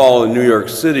Carnegie Hall in New York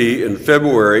City in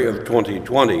February of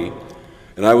 2020,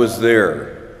 and I was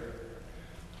there.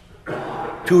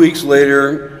 2 weeks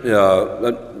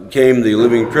later came the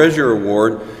Living Treasure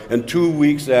Award, and 2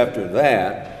 weeks after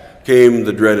that came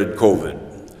the dreaded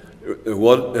COVID.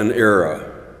 What an era.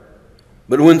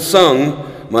 But when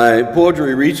sung, my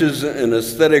poetry reaches an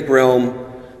aesthetic realm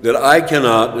that I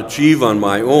cannot achieve on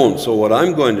my own. So what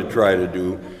I'm going to try to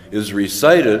do is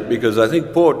recite it, because I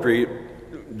think poetry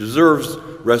deserves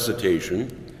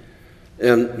recitation.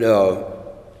 And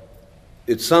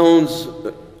it sounds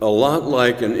a lot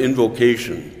like an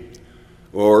invocation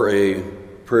or a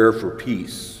prayer for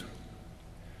peace.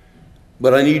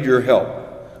 But I need your help.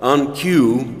 On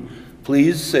cue,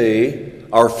 please say,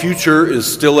 "Our future is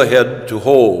still ahead to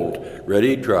hold."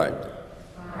 Ready? Try.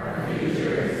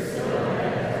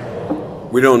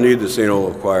 We don't need the St.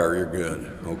 Olaf Choir. You're good.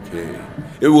 Okay.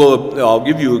 I'll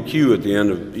give you a cue at the end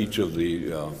of each of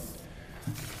the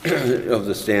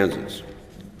stanzas.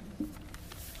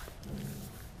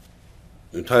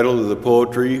 The title of the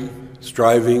poetry: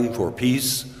 "Striving for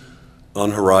Peace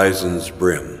on Horizon's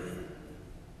Brim."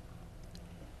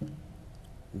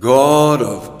 God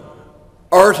of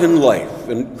art and life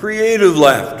and creative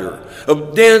laughter,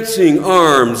 of dancing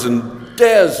arms and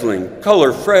dazzling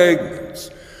color fragments,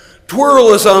 twirl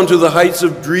us onto the heights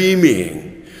of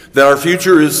dreaming that our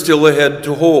future is still ahead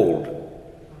to hold.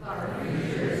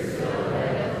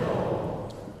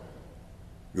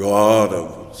 God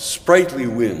of sprightly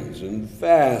winds and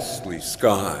vastly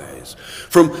skies,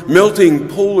 from melting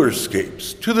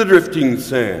polarscapes to the drifting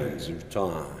sands of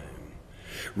time,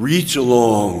 reach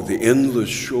along the endless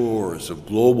shores of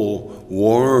global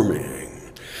warming,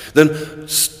 then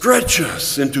stretch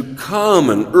us into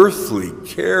common earthly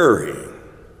caring.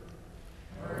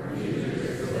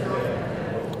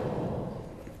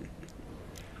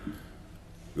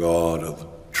 God of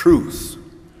truth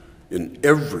in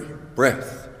every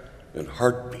breath and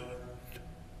heartbeat,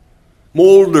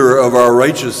 molder of our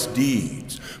righteous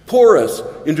deeds, pour us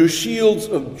into shields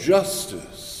of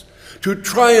justice to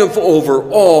triumph over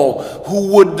all who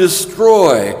would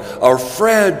destroy our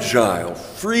fragile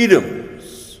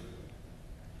freedoms.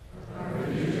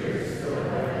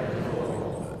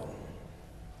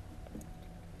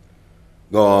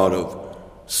 God of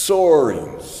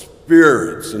soaring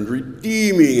spirits and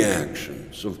redeeming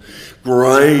actions, of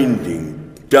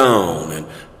grinding down and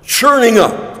churning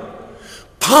up,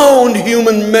 pound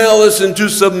human malice into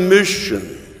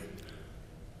submission,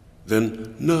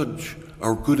 then nudge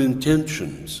our good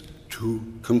intentions to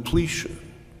completion.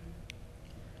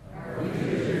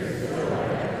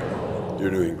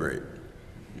 You're doing great.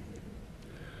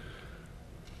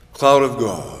 Cloud of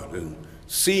God and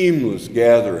seamless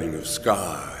gathering of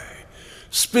sky,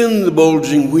 spin the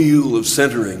bulging wheel of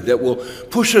centering that will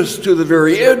push us to the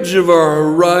very edge of our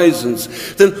horizons,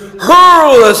 then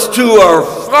hurl us to our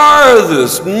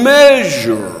farthest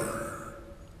measure.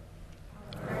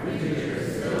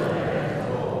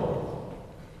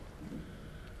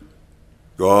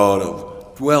 God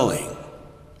of dwelling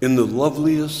in the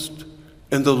loveliest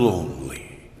and the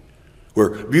lonely,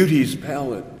 where beauty's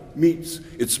palette meets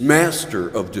its master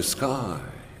of disguise.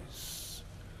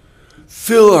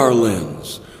 Fill our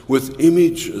lens with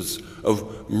images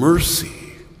of mercy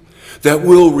that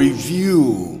will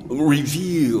reveal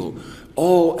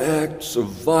all acts of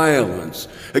violence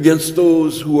against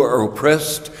those who are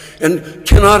oppressed and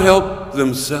cannot help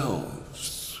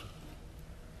themselves.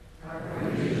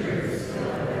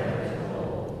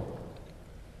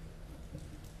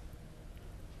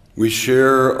 We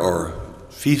share our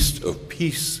feast of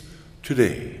peace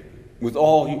today with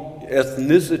all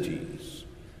ethnicities,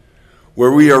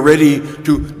 where we are ready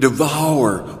to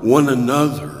devour one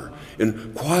another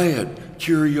in quiet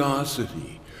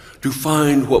curiosity to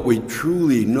find what we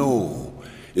truly know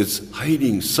is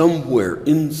hiding somewhere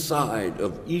inside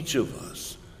of each of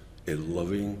us, a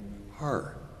loving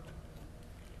heart.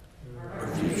 Our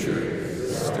future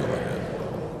is still ahead.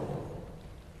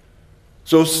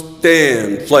 So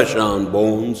stand, flesh on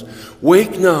bones,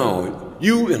 wake now,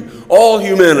 you and all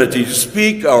humanity, to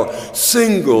speak our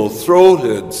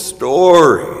single-throated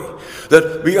story,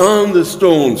 that beyond the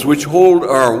stones which hold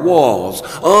our walls,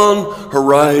 on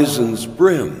horizon's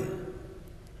brim,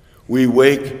 we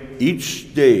wake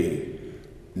each day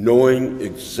knowing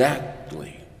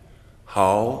exactly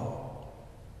how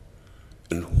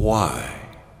and why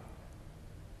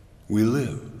we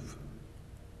live.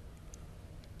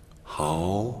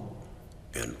 How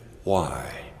and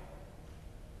why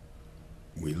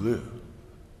we live.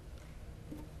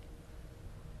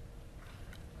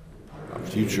 Our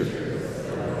future.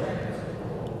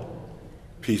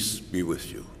 Peace be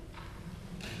with you.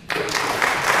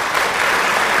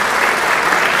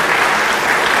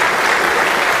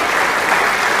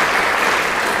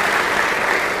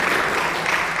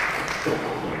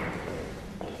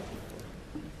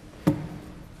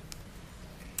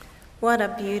 What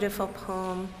a beautiful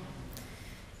poem.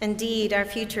 Indeed, our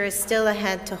future is still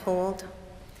ahead to hold.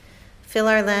 Fill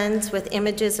our lens with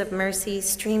images of mercy,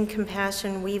 stream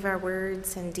compassion, weave our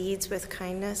words and deeds with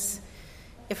kindness.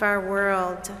 If our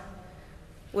world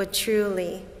would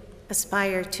truly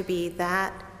aspire to be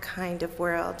that kind of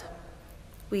world,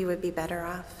 we would be better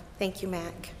off. Thank you,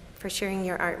 Mac, for sharing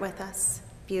your art with us.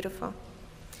 Beautiful.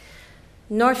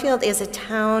 Northfield is a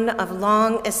town of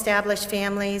long-established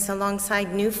families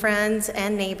alongside new friends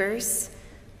and neighbors.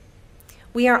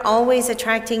 We are always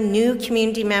attracting new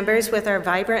community members with our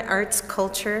vibrant arts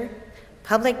culture,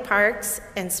 public parks,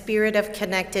 and spirit of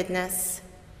connectedness.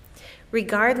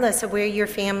 Regardless of where your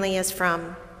family is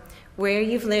from, where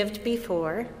you've lived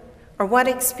before, or what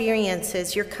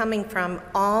experiences you're coming from,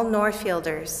 all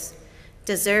Northfielders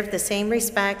deserve the same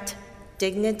respect,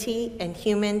 dignity, and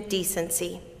human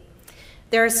decency.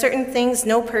 There are certain things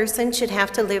no person should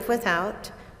have to live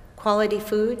without: quality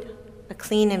food, a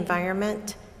clean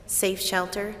environment, safe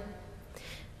shelter.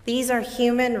 These are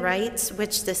human rights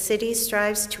which the city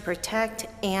strives to protect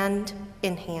and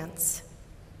enhance.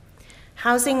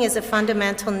 Housing is a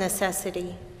fundamental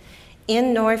necessity.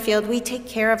 In Northfield, we take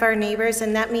care of our neighbors,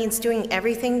 and that means doing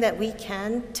everything that we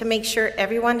can to make sure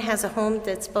everyone has a home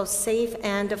that's both safe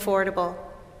and affordable.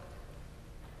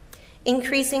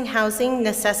 Increasing housing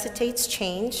necessitates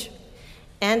change,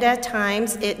 and at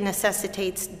times it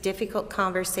necessitates difficult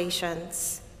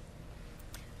conversations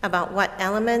about what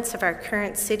elements of our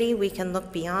current city we can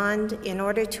look beyond in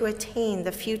order to attain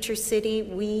the future city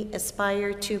we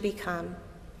aspire to become.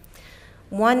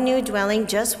 One new dwelling,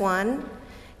 just one,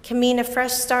 can mean a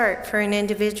fresh start for an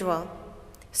individual,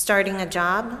 starting a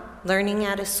job, learning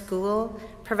at a school,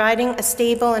 providing a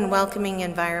stable and welcoming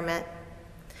environment.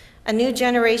 A new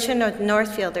generation of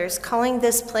Northfielders calling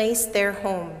this place their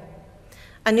home.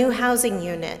 A new housing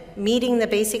unit, meeting the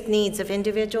basic needs of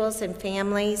individuals and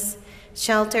families,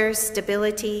 shelter,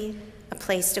 stability, a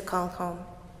place to call home.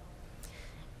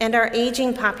 And our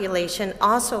aging population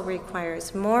also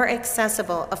requires more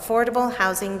accessible, affordable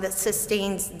housing that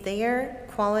sustains their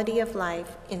quality of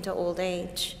life into old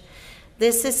age.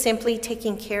 This is simply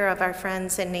taking care of our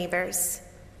friends and neighbors.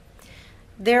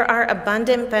 There are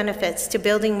abundant benefits to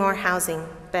building more housing,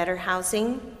 better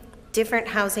housing, different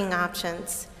housing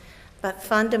options, but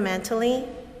fundamentally,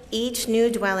 each new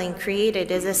dwelling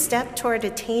created is a step toward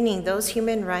attaining those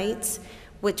human rights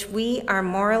which we are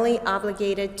morally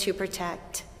obligated to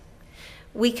protect.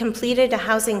 We completed a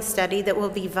housing study that will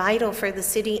be vital for the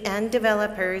city and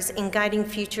developers in guiding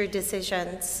future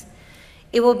decisions.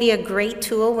 It will be a great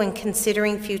tool when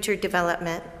considering future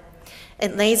development.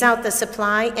 It lays out the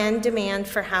supply and demand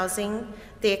for housing,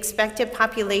 the expected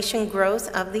population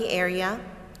growth of the area,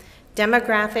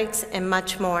 demographics, and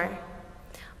much more,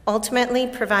 ultimately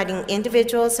providing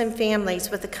individuals and families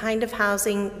with the kind of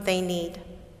housing they need.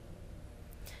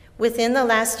 Within the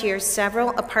last year, several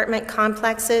apartment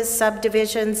complexes,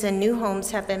 subdivisions, and new homes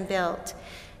have been built,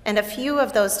 and a few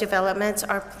of those developments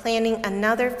are planning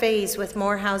another phase with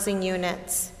more housing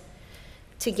units.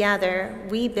 Together,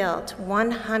 we built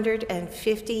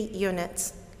 150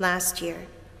 units last year,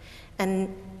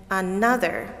 and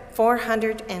another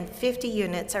 450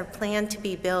 units are planned to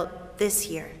be built this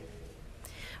year.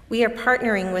 We are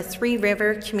partnering with Three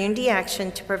River Community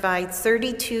Action to provide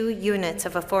 32 units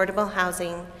of affordable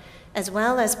housing, as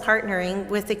well as partnering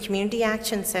with the Community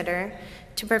Action Center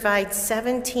to provide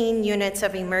 17 units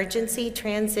of emergency,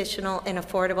 transitional, and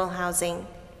affordable housing.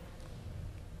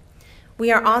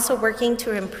 We are also working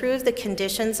to improve the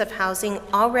conditions of housing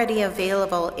already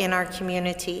available in our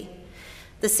community.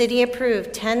 The city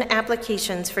approved 10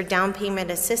 applications for down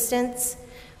payment assistance,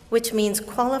 which means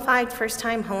qualified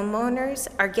first-time homeowners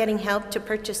are getting help to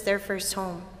purchase their first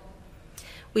home.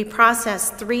 We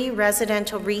processed 3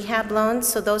 residential rehab loans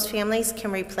so those families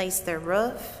can replace their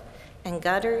roof and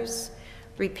gutters,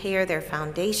 repair their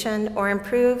foundation, or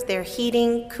improve their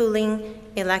heating, cooling,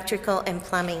 electrical, and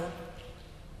plumbing.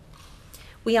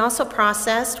 We also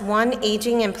processed 1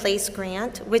 aging in place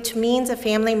grant, which means a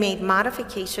family made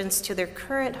modifications to their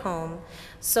current home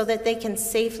so that they can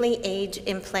safely age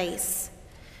in place.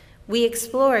 We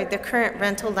explored the current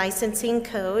rental licensing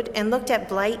code and looked at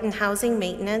blight and housing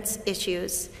maintenance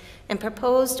issues and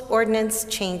proposed ordinance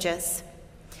changes.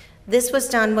 This was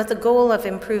done with the goal of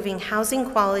improving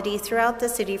housing quality throughout the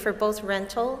city for both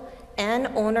rental and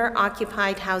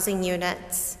owner-occupied housing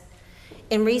units.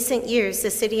 In recent years,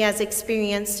 the city has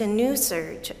experienced a new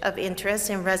surge of interest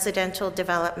in residential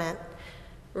development.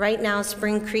 Right now,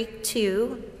 Spring Creek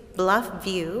 2, Bluff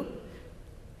View,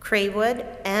 Craywood,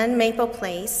 and Maple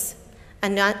Place,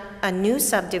 a new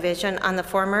subdivision on the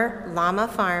former Llama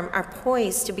Farm, are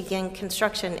poised to begin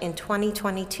construction in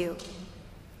 2022.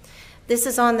 This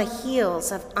is on the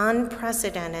heels of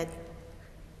unprecedented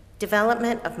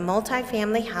development of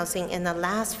multifamily housing in the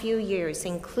last few years,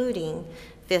 including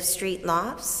Fifth Street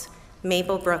Lofts,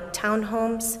 Maplebrook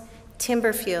Townhomes,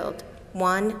 Timberfield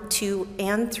 1, 2,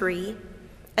 and 3,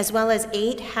 as well as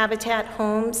 8 Habitat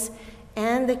homes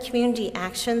and the Community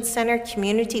Action Center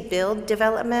Community Build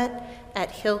development at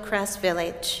Hillcrest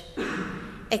Village.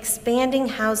 Expanding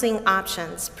housing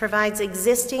options provides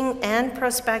existing and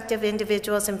prospective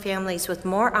individuals and families with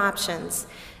more options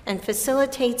and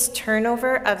facilitates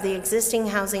turnover of the existing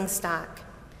housing stock.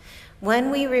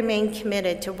 When we remain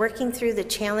committed to working through the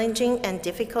challenging and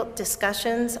difficult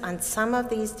discussions on some of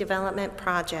these development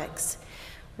projects,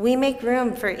 we make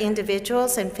room for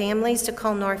individuals and families to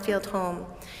call Northfield home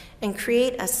and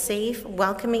create a safe,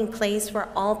 welcoming place where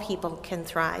all people can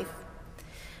thrive.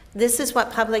 This is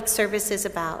what public service is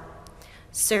about: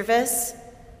 service,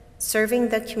 serving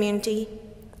the community,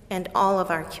 and all of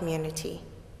our community.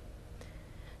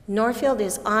 Northfield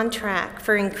is on track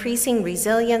for increasing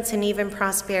resilience and even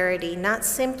prosperity, not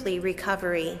simply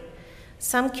recovery.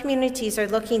 Some communities are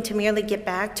looking to merely get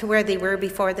back to where they were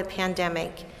before the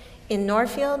pandemic. In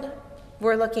Northfield,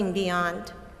 we're looking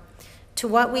beyond to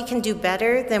what we can do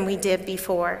better than we did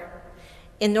before.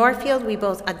 In Northfield, we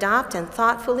both adopt and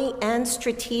thoughtfully and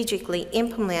strategically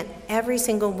implement every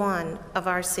single one of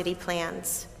our city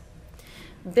plans.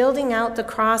 Building out the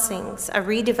crossings, a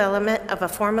redevelopment of a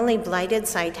formerly blighted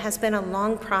site, has been a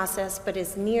long process but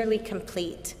is nearly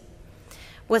complete.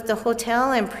 With the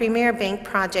hotel and Premier Bank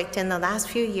project in the last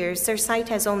few years, their site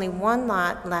has only one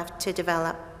lot left to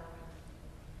develop.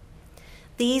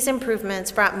 These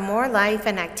improvements brought more life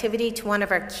and activity to one of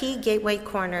our key gateway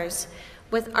corners,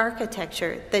 with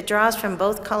architecture that draws from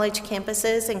both college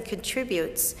campuses and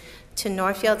contributes to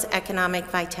Northfield's economic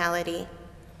vitality.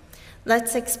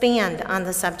 Let's expand on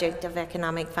the subject of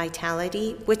economic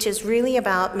vitality, which is really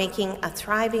about making a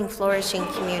thriving, flourishing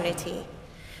community.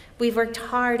 We've worked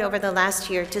hard over the last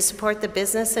year to support the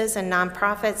businesses and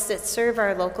nonprofits that serve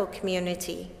our local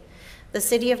community. The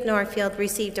City of Northfield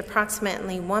received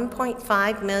approximately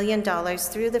 $1.5 million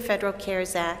through the Federal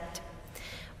CARES Act.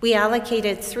 We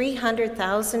allocated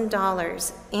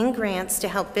 $300,000 in grants to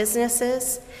help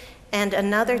businesses and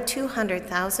another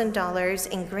 $200,000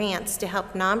 in grants to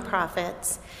help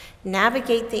nonprofits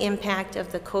navigate the impact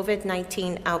of the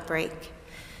COVID-19 outbreak.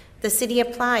 The city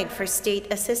applied for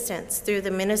state assistance through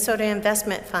the Minnesota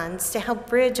Investment Funds to help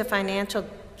bridge a financial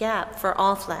gap for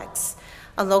Allflex,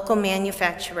 a local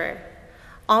manufacturer.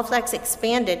 Allflex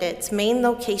expanded its main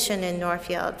location in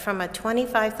Northfield from a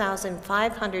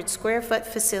 25,500 square foot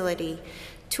facility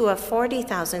to a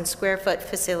 40,000 square foot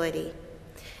facility.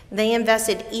 They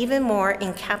invested even more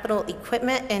in capital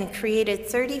equipment and created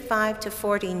 35 to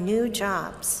 40 new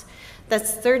jobs.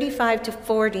 That's 35 to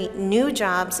 40 new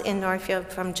jobs in Northfield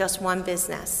from just one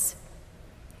business.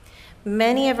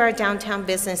 Many of our downtown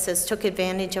businesses took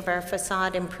advantage of our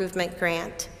facade improvement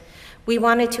grant. We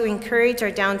wanted to encourage our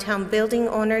downtown building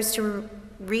owners to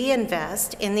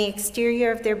reinvest in the exterior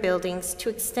of their buildings to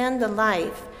extend the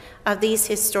life of these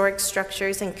historic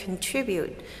structures and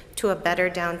contribute to a better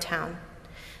downtown.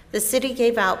 The city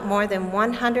gave out more than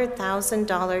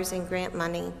 $100,000 in grant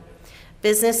money.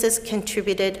 Businesses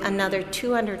contributed another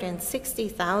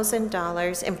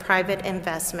 $260,000 in private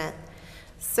investment.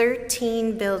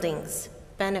 13 buildings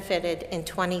benefited in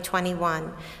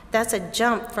 2021. That's a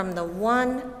jump from the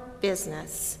one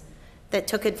business that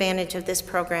took advantage of this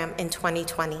program in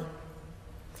 2020.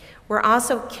 We're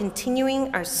also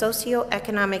continuing our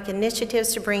socioeconomic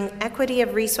initiatives to bring equity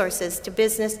of resources to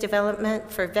business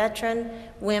development for veteran,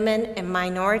 women, and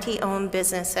minority-owned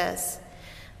businesses.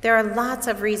 There are lots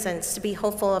of reasons to be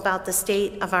hopeful about the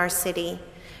state of our city.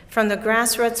 From the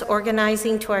grassroots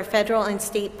organizing to our federal and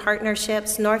state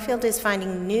partnerships, Northfield is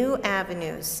finding new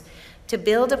avenues to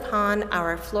build upon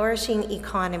our flourishing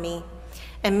economy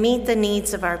and meet the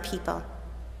needs of our people.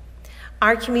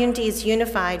 Our community is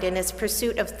unified in its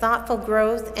pursuit of thoughtful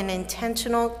growth and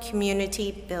intentional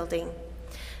community building.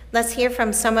 Let's hear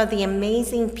from some of the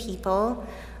amazing people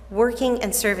working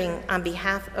and serving on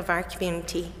behalf of our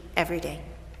community every day.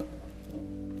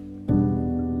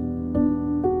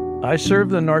 I serve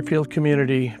the Northfield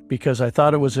community because I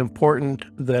thought it was important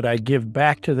that I give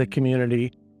back to the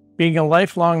community. Being a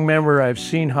lifelong member, I've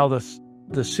seen how the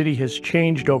the city has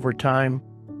changed over time,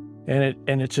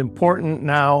 and it's important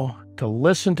now to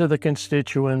listen to the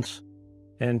constituents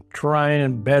and try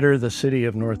and better the city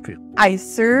of Northfield. I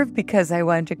serve because I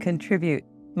want to contribute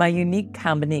my unique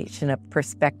combination of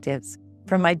perspectives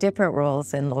from my different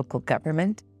roles in local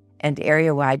government and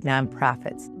area-wide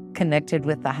nonprofits connected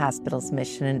with the hospital's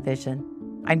mission and vision.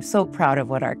 I'm so proud of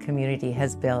what our community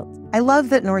has built. I love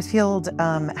that Northfield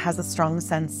has a strong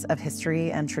sense of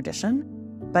history and tradition,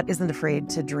 but isn't afraid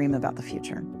to dream about the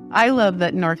future. I love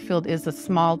that Northfield is a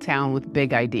small town with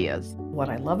big ideas. What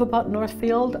I love about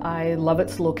Northfield, I love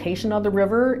its location on the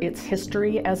river, its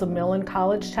history as a mill and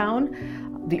college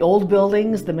town, the old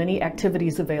buildings, the many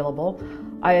activities available.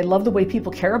 I love the way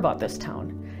people care about this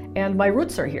town. And my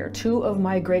roots are here. 2 of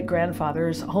my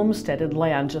great-grandfathers homesteaded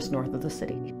land just north of the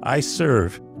city. I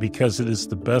serve because it is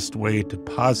the best way to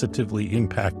positively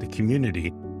impact the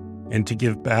community and to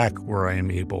give back where I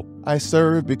am able. I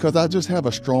serve because I just have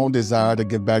a strong desire to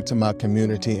give back to my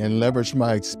community and leverage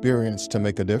my experience to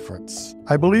make a difference.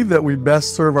 I believe that we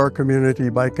best serve our community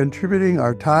by contributing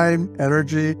our time,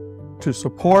 energy to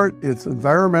support its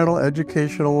environmental,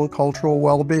 educational, and cultural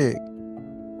well-being.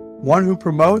 One who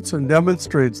promotes and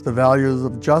demonstrates the values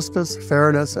of justice,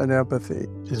 fairness, and empathy.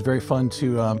 It's very fun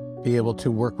to be able to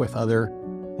work with other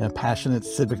passionate,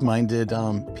 civic-minded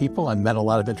people. I've met a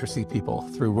lot of interesting people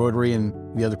through Rotary and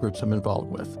the other groups I'm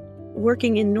involved with.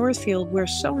 Working in Northfield, where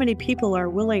so many people are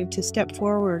willing to step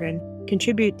forward and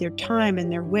contribute their time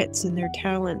and their wits and their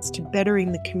talents to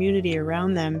bettering the community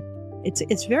around them,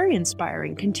 it's very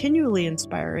inspiring, continually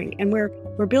inspiring, and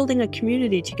we're building a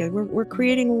community together. We're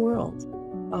creating a world.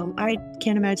 I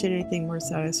can't imagine anything more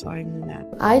satisfying than that.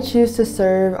 I choose to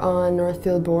serve on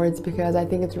Northfield boards because I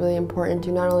think it's really important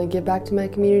to not only give back to my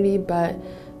community, but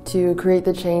to create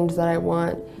the change that I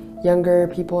want younger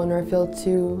people in Northfield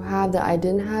to have that I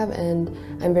didn't have, and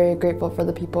I'm very grateful for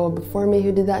the people before me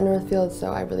who did that in Northfield,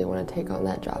 so I really want to take on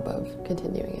that job of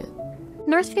continuing it.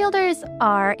 Northfielders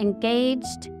are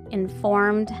engaged,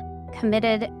 informed,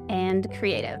 committed, and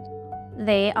creative.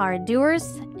 They are doers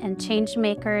and change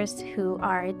makers who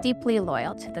are deeply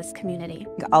loyal to this community.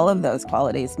 All of those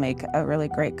qualities make a really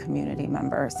great community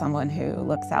member, someone who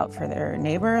looks out for their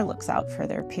neighbor, looks out for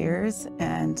their peers,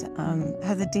 and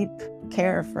has a deep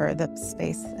care for the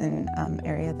space and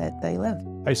area that they live.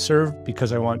 I serve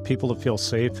because I want people to feel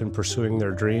safe in pursuing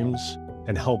their dreams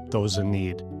and help those in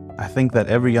need. I think that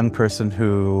every young person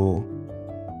who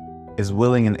is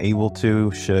willing and able to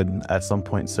should at some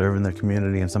point serve in their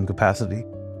community in some capacity,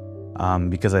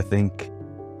 because I think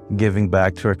giving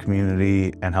back to our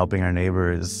community and helping our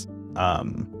neighbors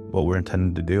what we're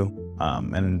intended to do,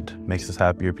 and makes us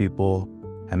happier people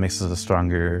and makes us a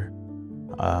stronger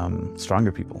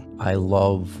people. I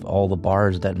love all the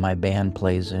bars that my band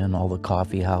plays in, all the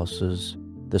coffee houses,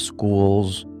 the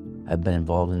schools. I've been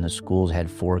involved in the schools, had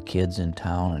 4 kids in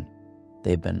town, and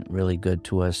they've been really good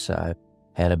to us.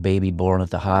 Had a baby born at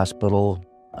the hospital,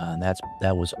 and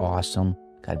that was awesome.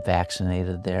 Got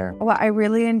vaccinated there. Well, I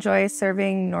really enjoy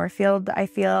serving Northfield. I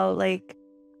feel like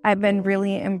I've been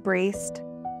really embraced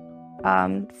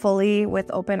fully with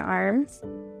open arms.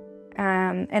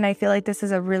 And I feel like this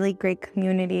is a really great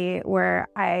community where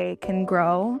I can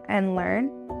grow and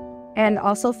learn and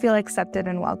also feel accepted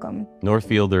and welcome.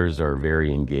 Northfielders are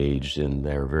very engaged and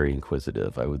they're very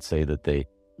inquisitive. I would say that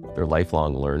they're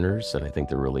lifelong learners, and I think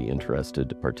they're really interested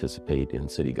to participate in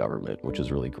city government, which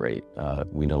is really great.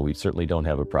 We know we certainly don't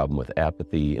have a problem with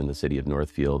apathy in the city of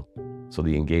Northfield, so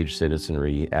the engaged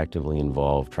citizenry, actively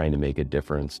involved, trying to make a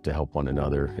difference to help one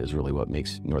another is really what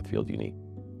makes Northfield unique.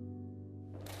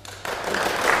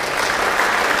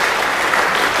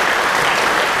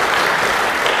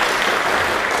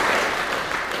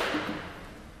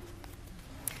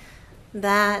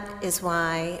 That is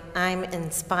why I'm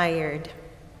inspired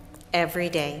every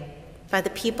day by the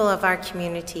people of our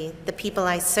community, the people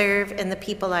I serve and the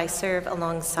people I serve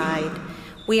alongside.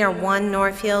 We are one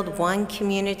Northfield, one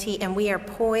community, and we are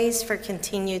poised for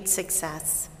continued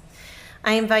success.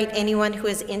 I invite anyone who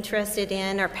is interested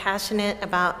in or passionate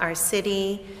about our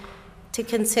city to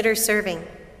consider serving.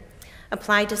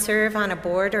 Apply to serve on a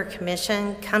board or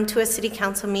commission, come to a city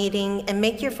council meeting, and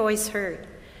make your voice heard.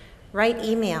 Write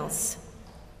emails,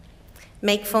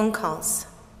 make phone calls,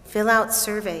 fill out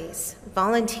surveys,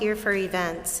 volunteer for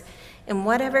events. In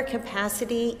whatever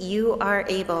capacity you are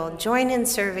able, join in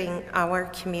serving our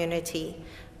community.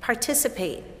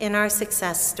 Participate in our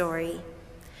success story.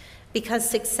 Because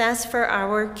success for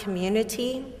our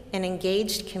community, an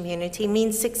engaged community,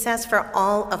 means success for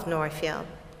all of Northfield.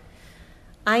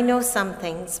 I know some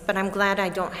things, but I'm glad I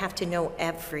don't have to know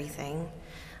everything.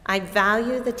 I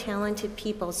value the talented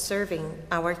people serving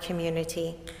our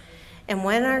community. And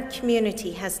when our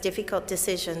community has difficult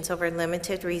decisions over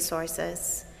limited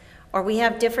resources, or we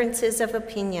have differences of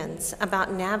opinions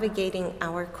about navigating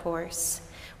our course,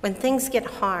 when things get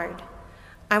hard,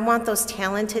 I want those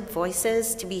talented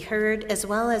voices to be heard as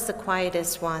well as the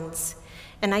quietest ones.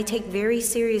 And I take very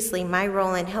seriously my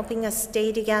role in helping us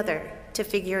stay together to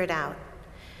figure it out.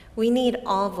 We need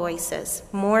all voices,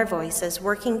 more voices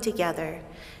working together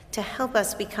to help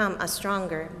us become a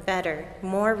stronger, better,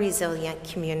 more resilient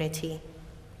community.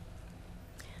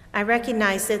 I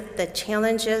recognize that the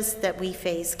challenges that we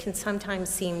face can sometimes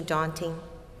seem daunting.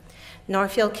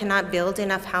 Northfield cannot build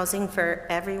enough housing for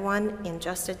everyone in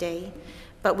just a day,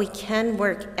 but we can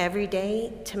work every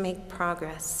day to make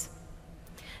progress.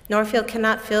 Northfield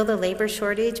cannot fill the labor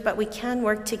shortage, but we can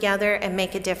work together and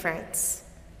make a difference.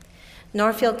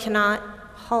 Northfield cannot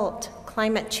halt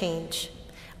climate change,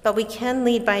 but we can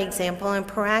lead by example and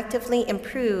proactively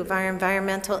improve our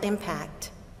environmental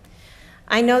impact.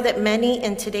 I know that many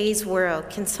in today's world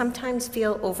can sometimes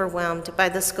feel overwhelmed by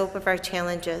the scope of our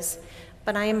challenges,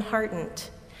 but I am heartened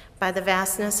by the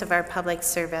vastness of our public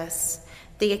service,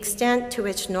 the extent to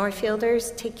which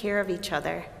Northfielders take care of each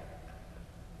other.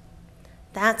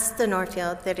 That's the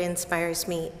Northfield that inspires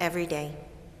me every day.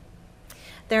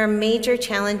 There are major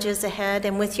challenges ahead,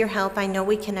 and with your help, I know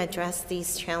we can address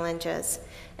these challenges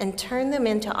and turn them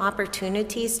into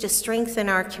opportunities to strengthen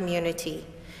our community.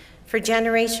 For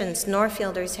generations,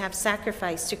 Northfielders have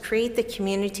sacrificed to create the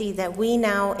community that we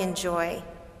now enjoy.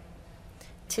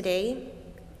 Today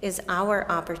is our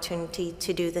opportunity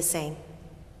to do the same.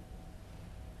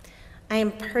 I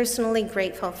am personally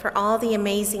grateful for all the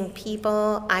amazing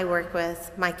people I work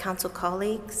with, my council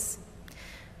colleagues,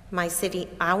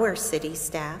 our city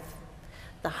staff,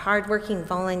 the hardworking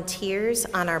volunteers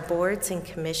on our boards and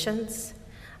commissions,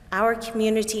 our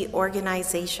community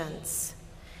organizations.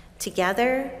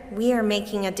 Together, we are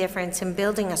making a difference in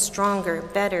building a stronger,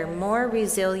 better, more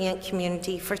resilient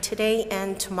community for today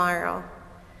and tomorrow.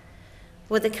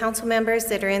 Would the council members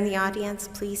that are in the audience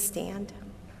please stand?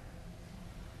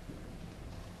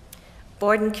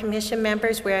 Board and commission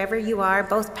members, wherever you are,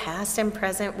 both past and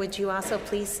present, would you also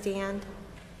please stand?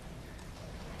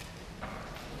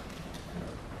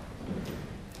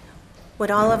 Would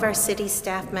all of our city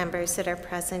staff members that are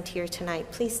present here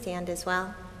tonight please stand as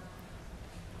well?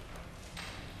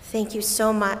 Thank you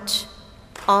so much,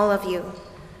 all of you,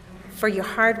 for your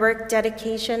hard work,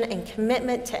 dedication, and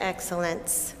commitment to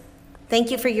excellence. Thank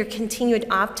you for your continued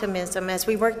optimism as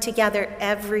we work together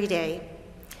every day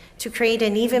to create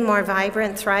an even more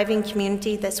vibrant, thriving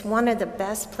community that's one of the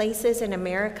best places in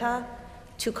America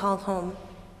to call home.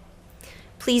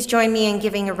 Please join me in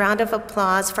giving a round of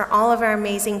applause for all of our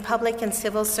amazing public and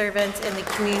civil servants in the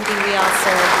community we all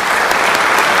serve.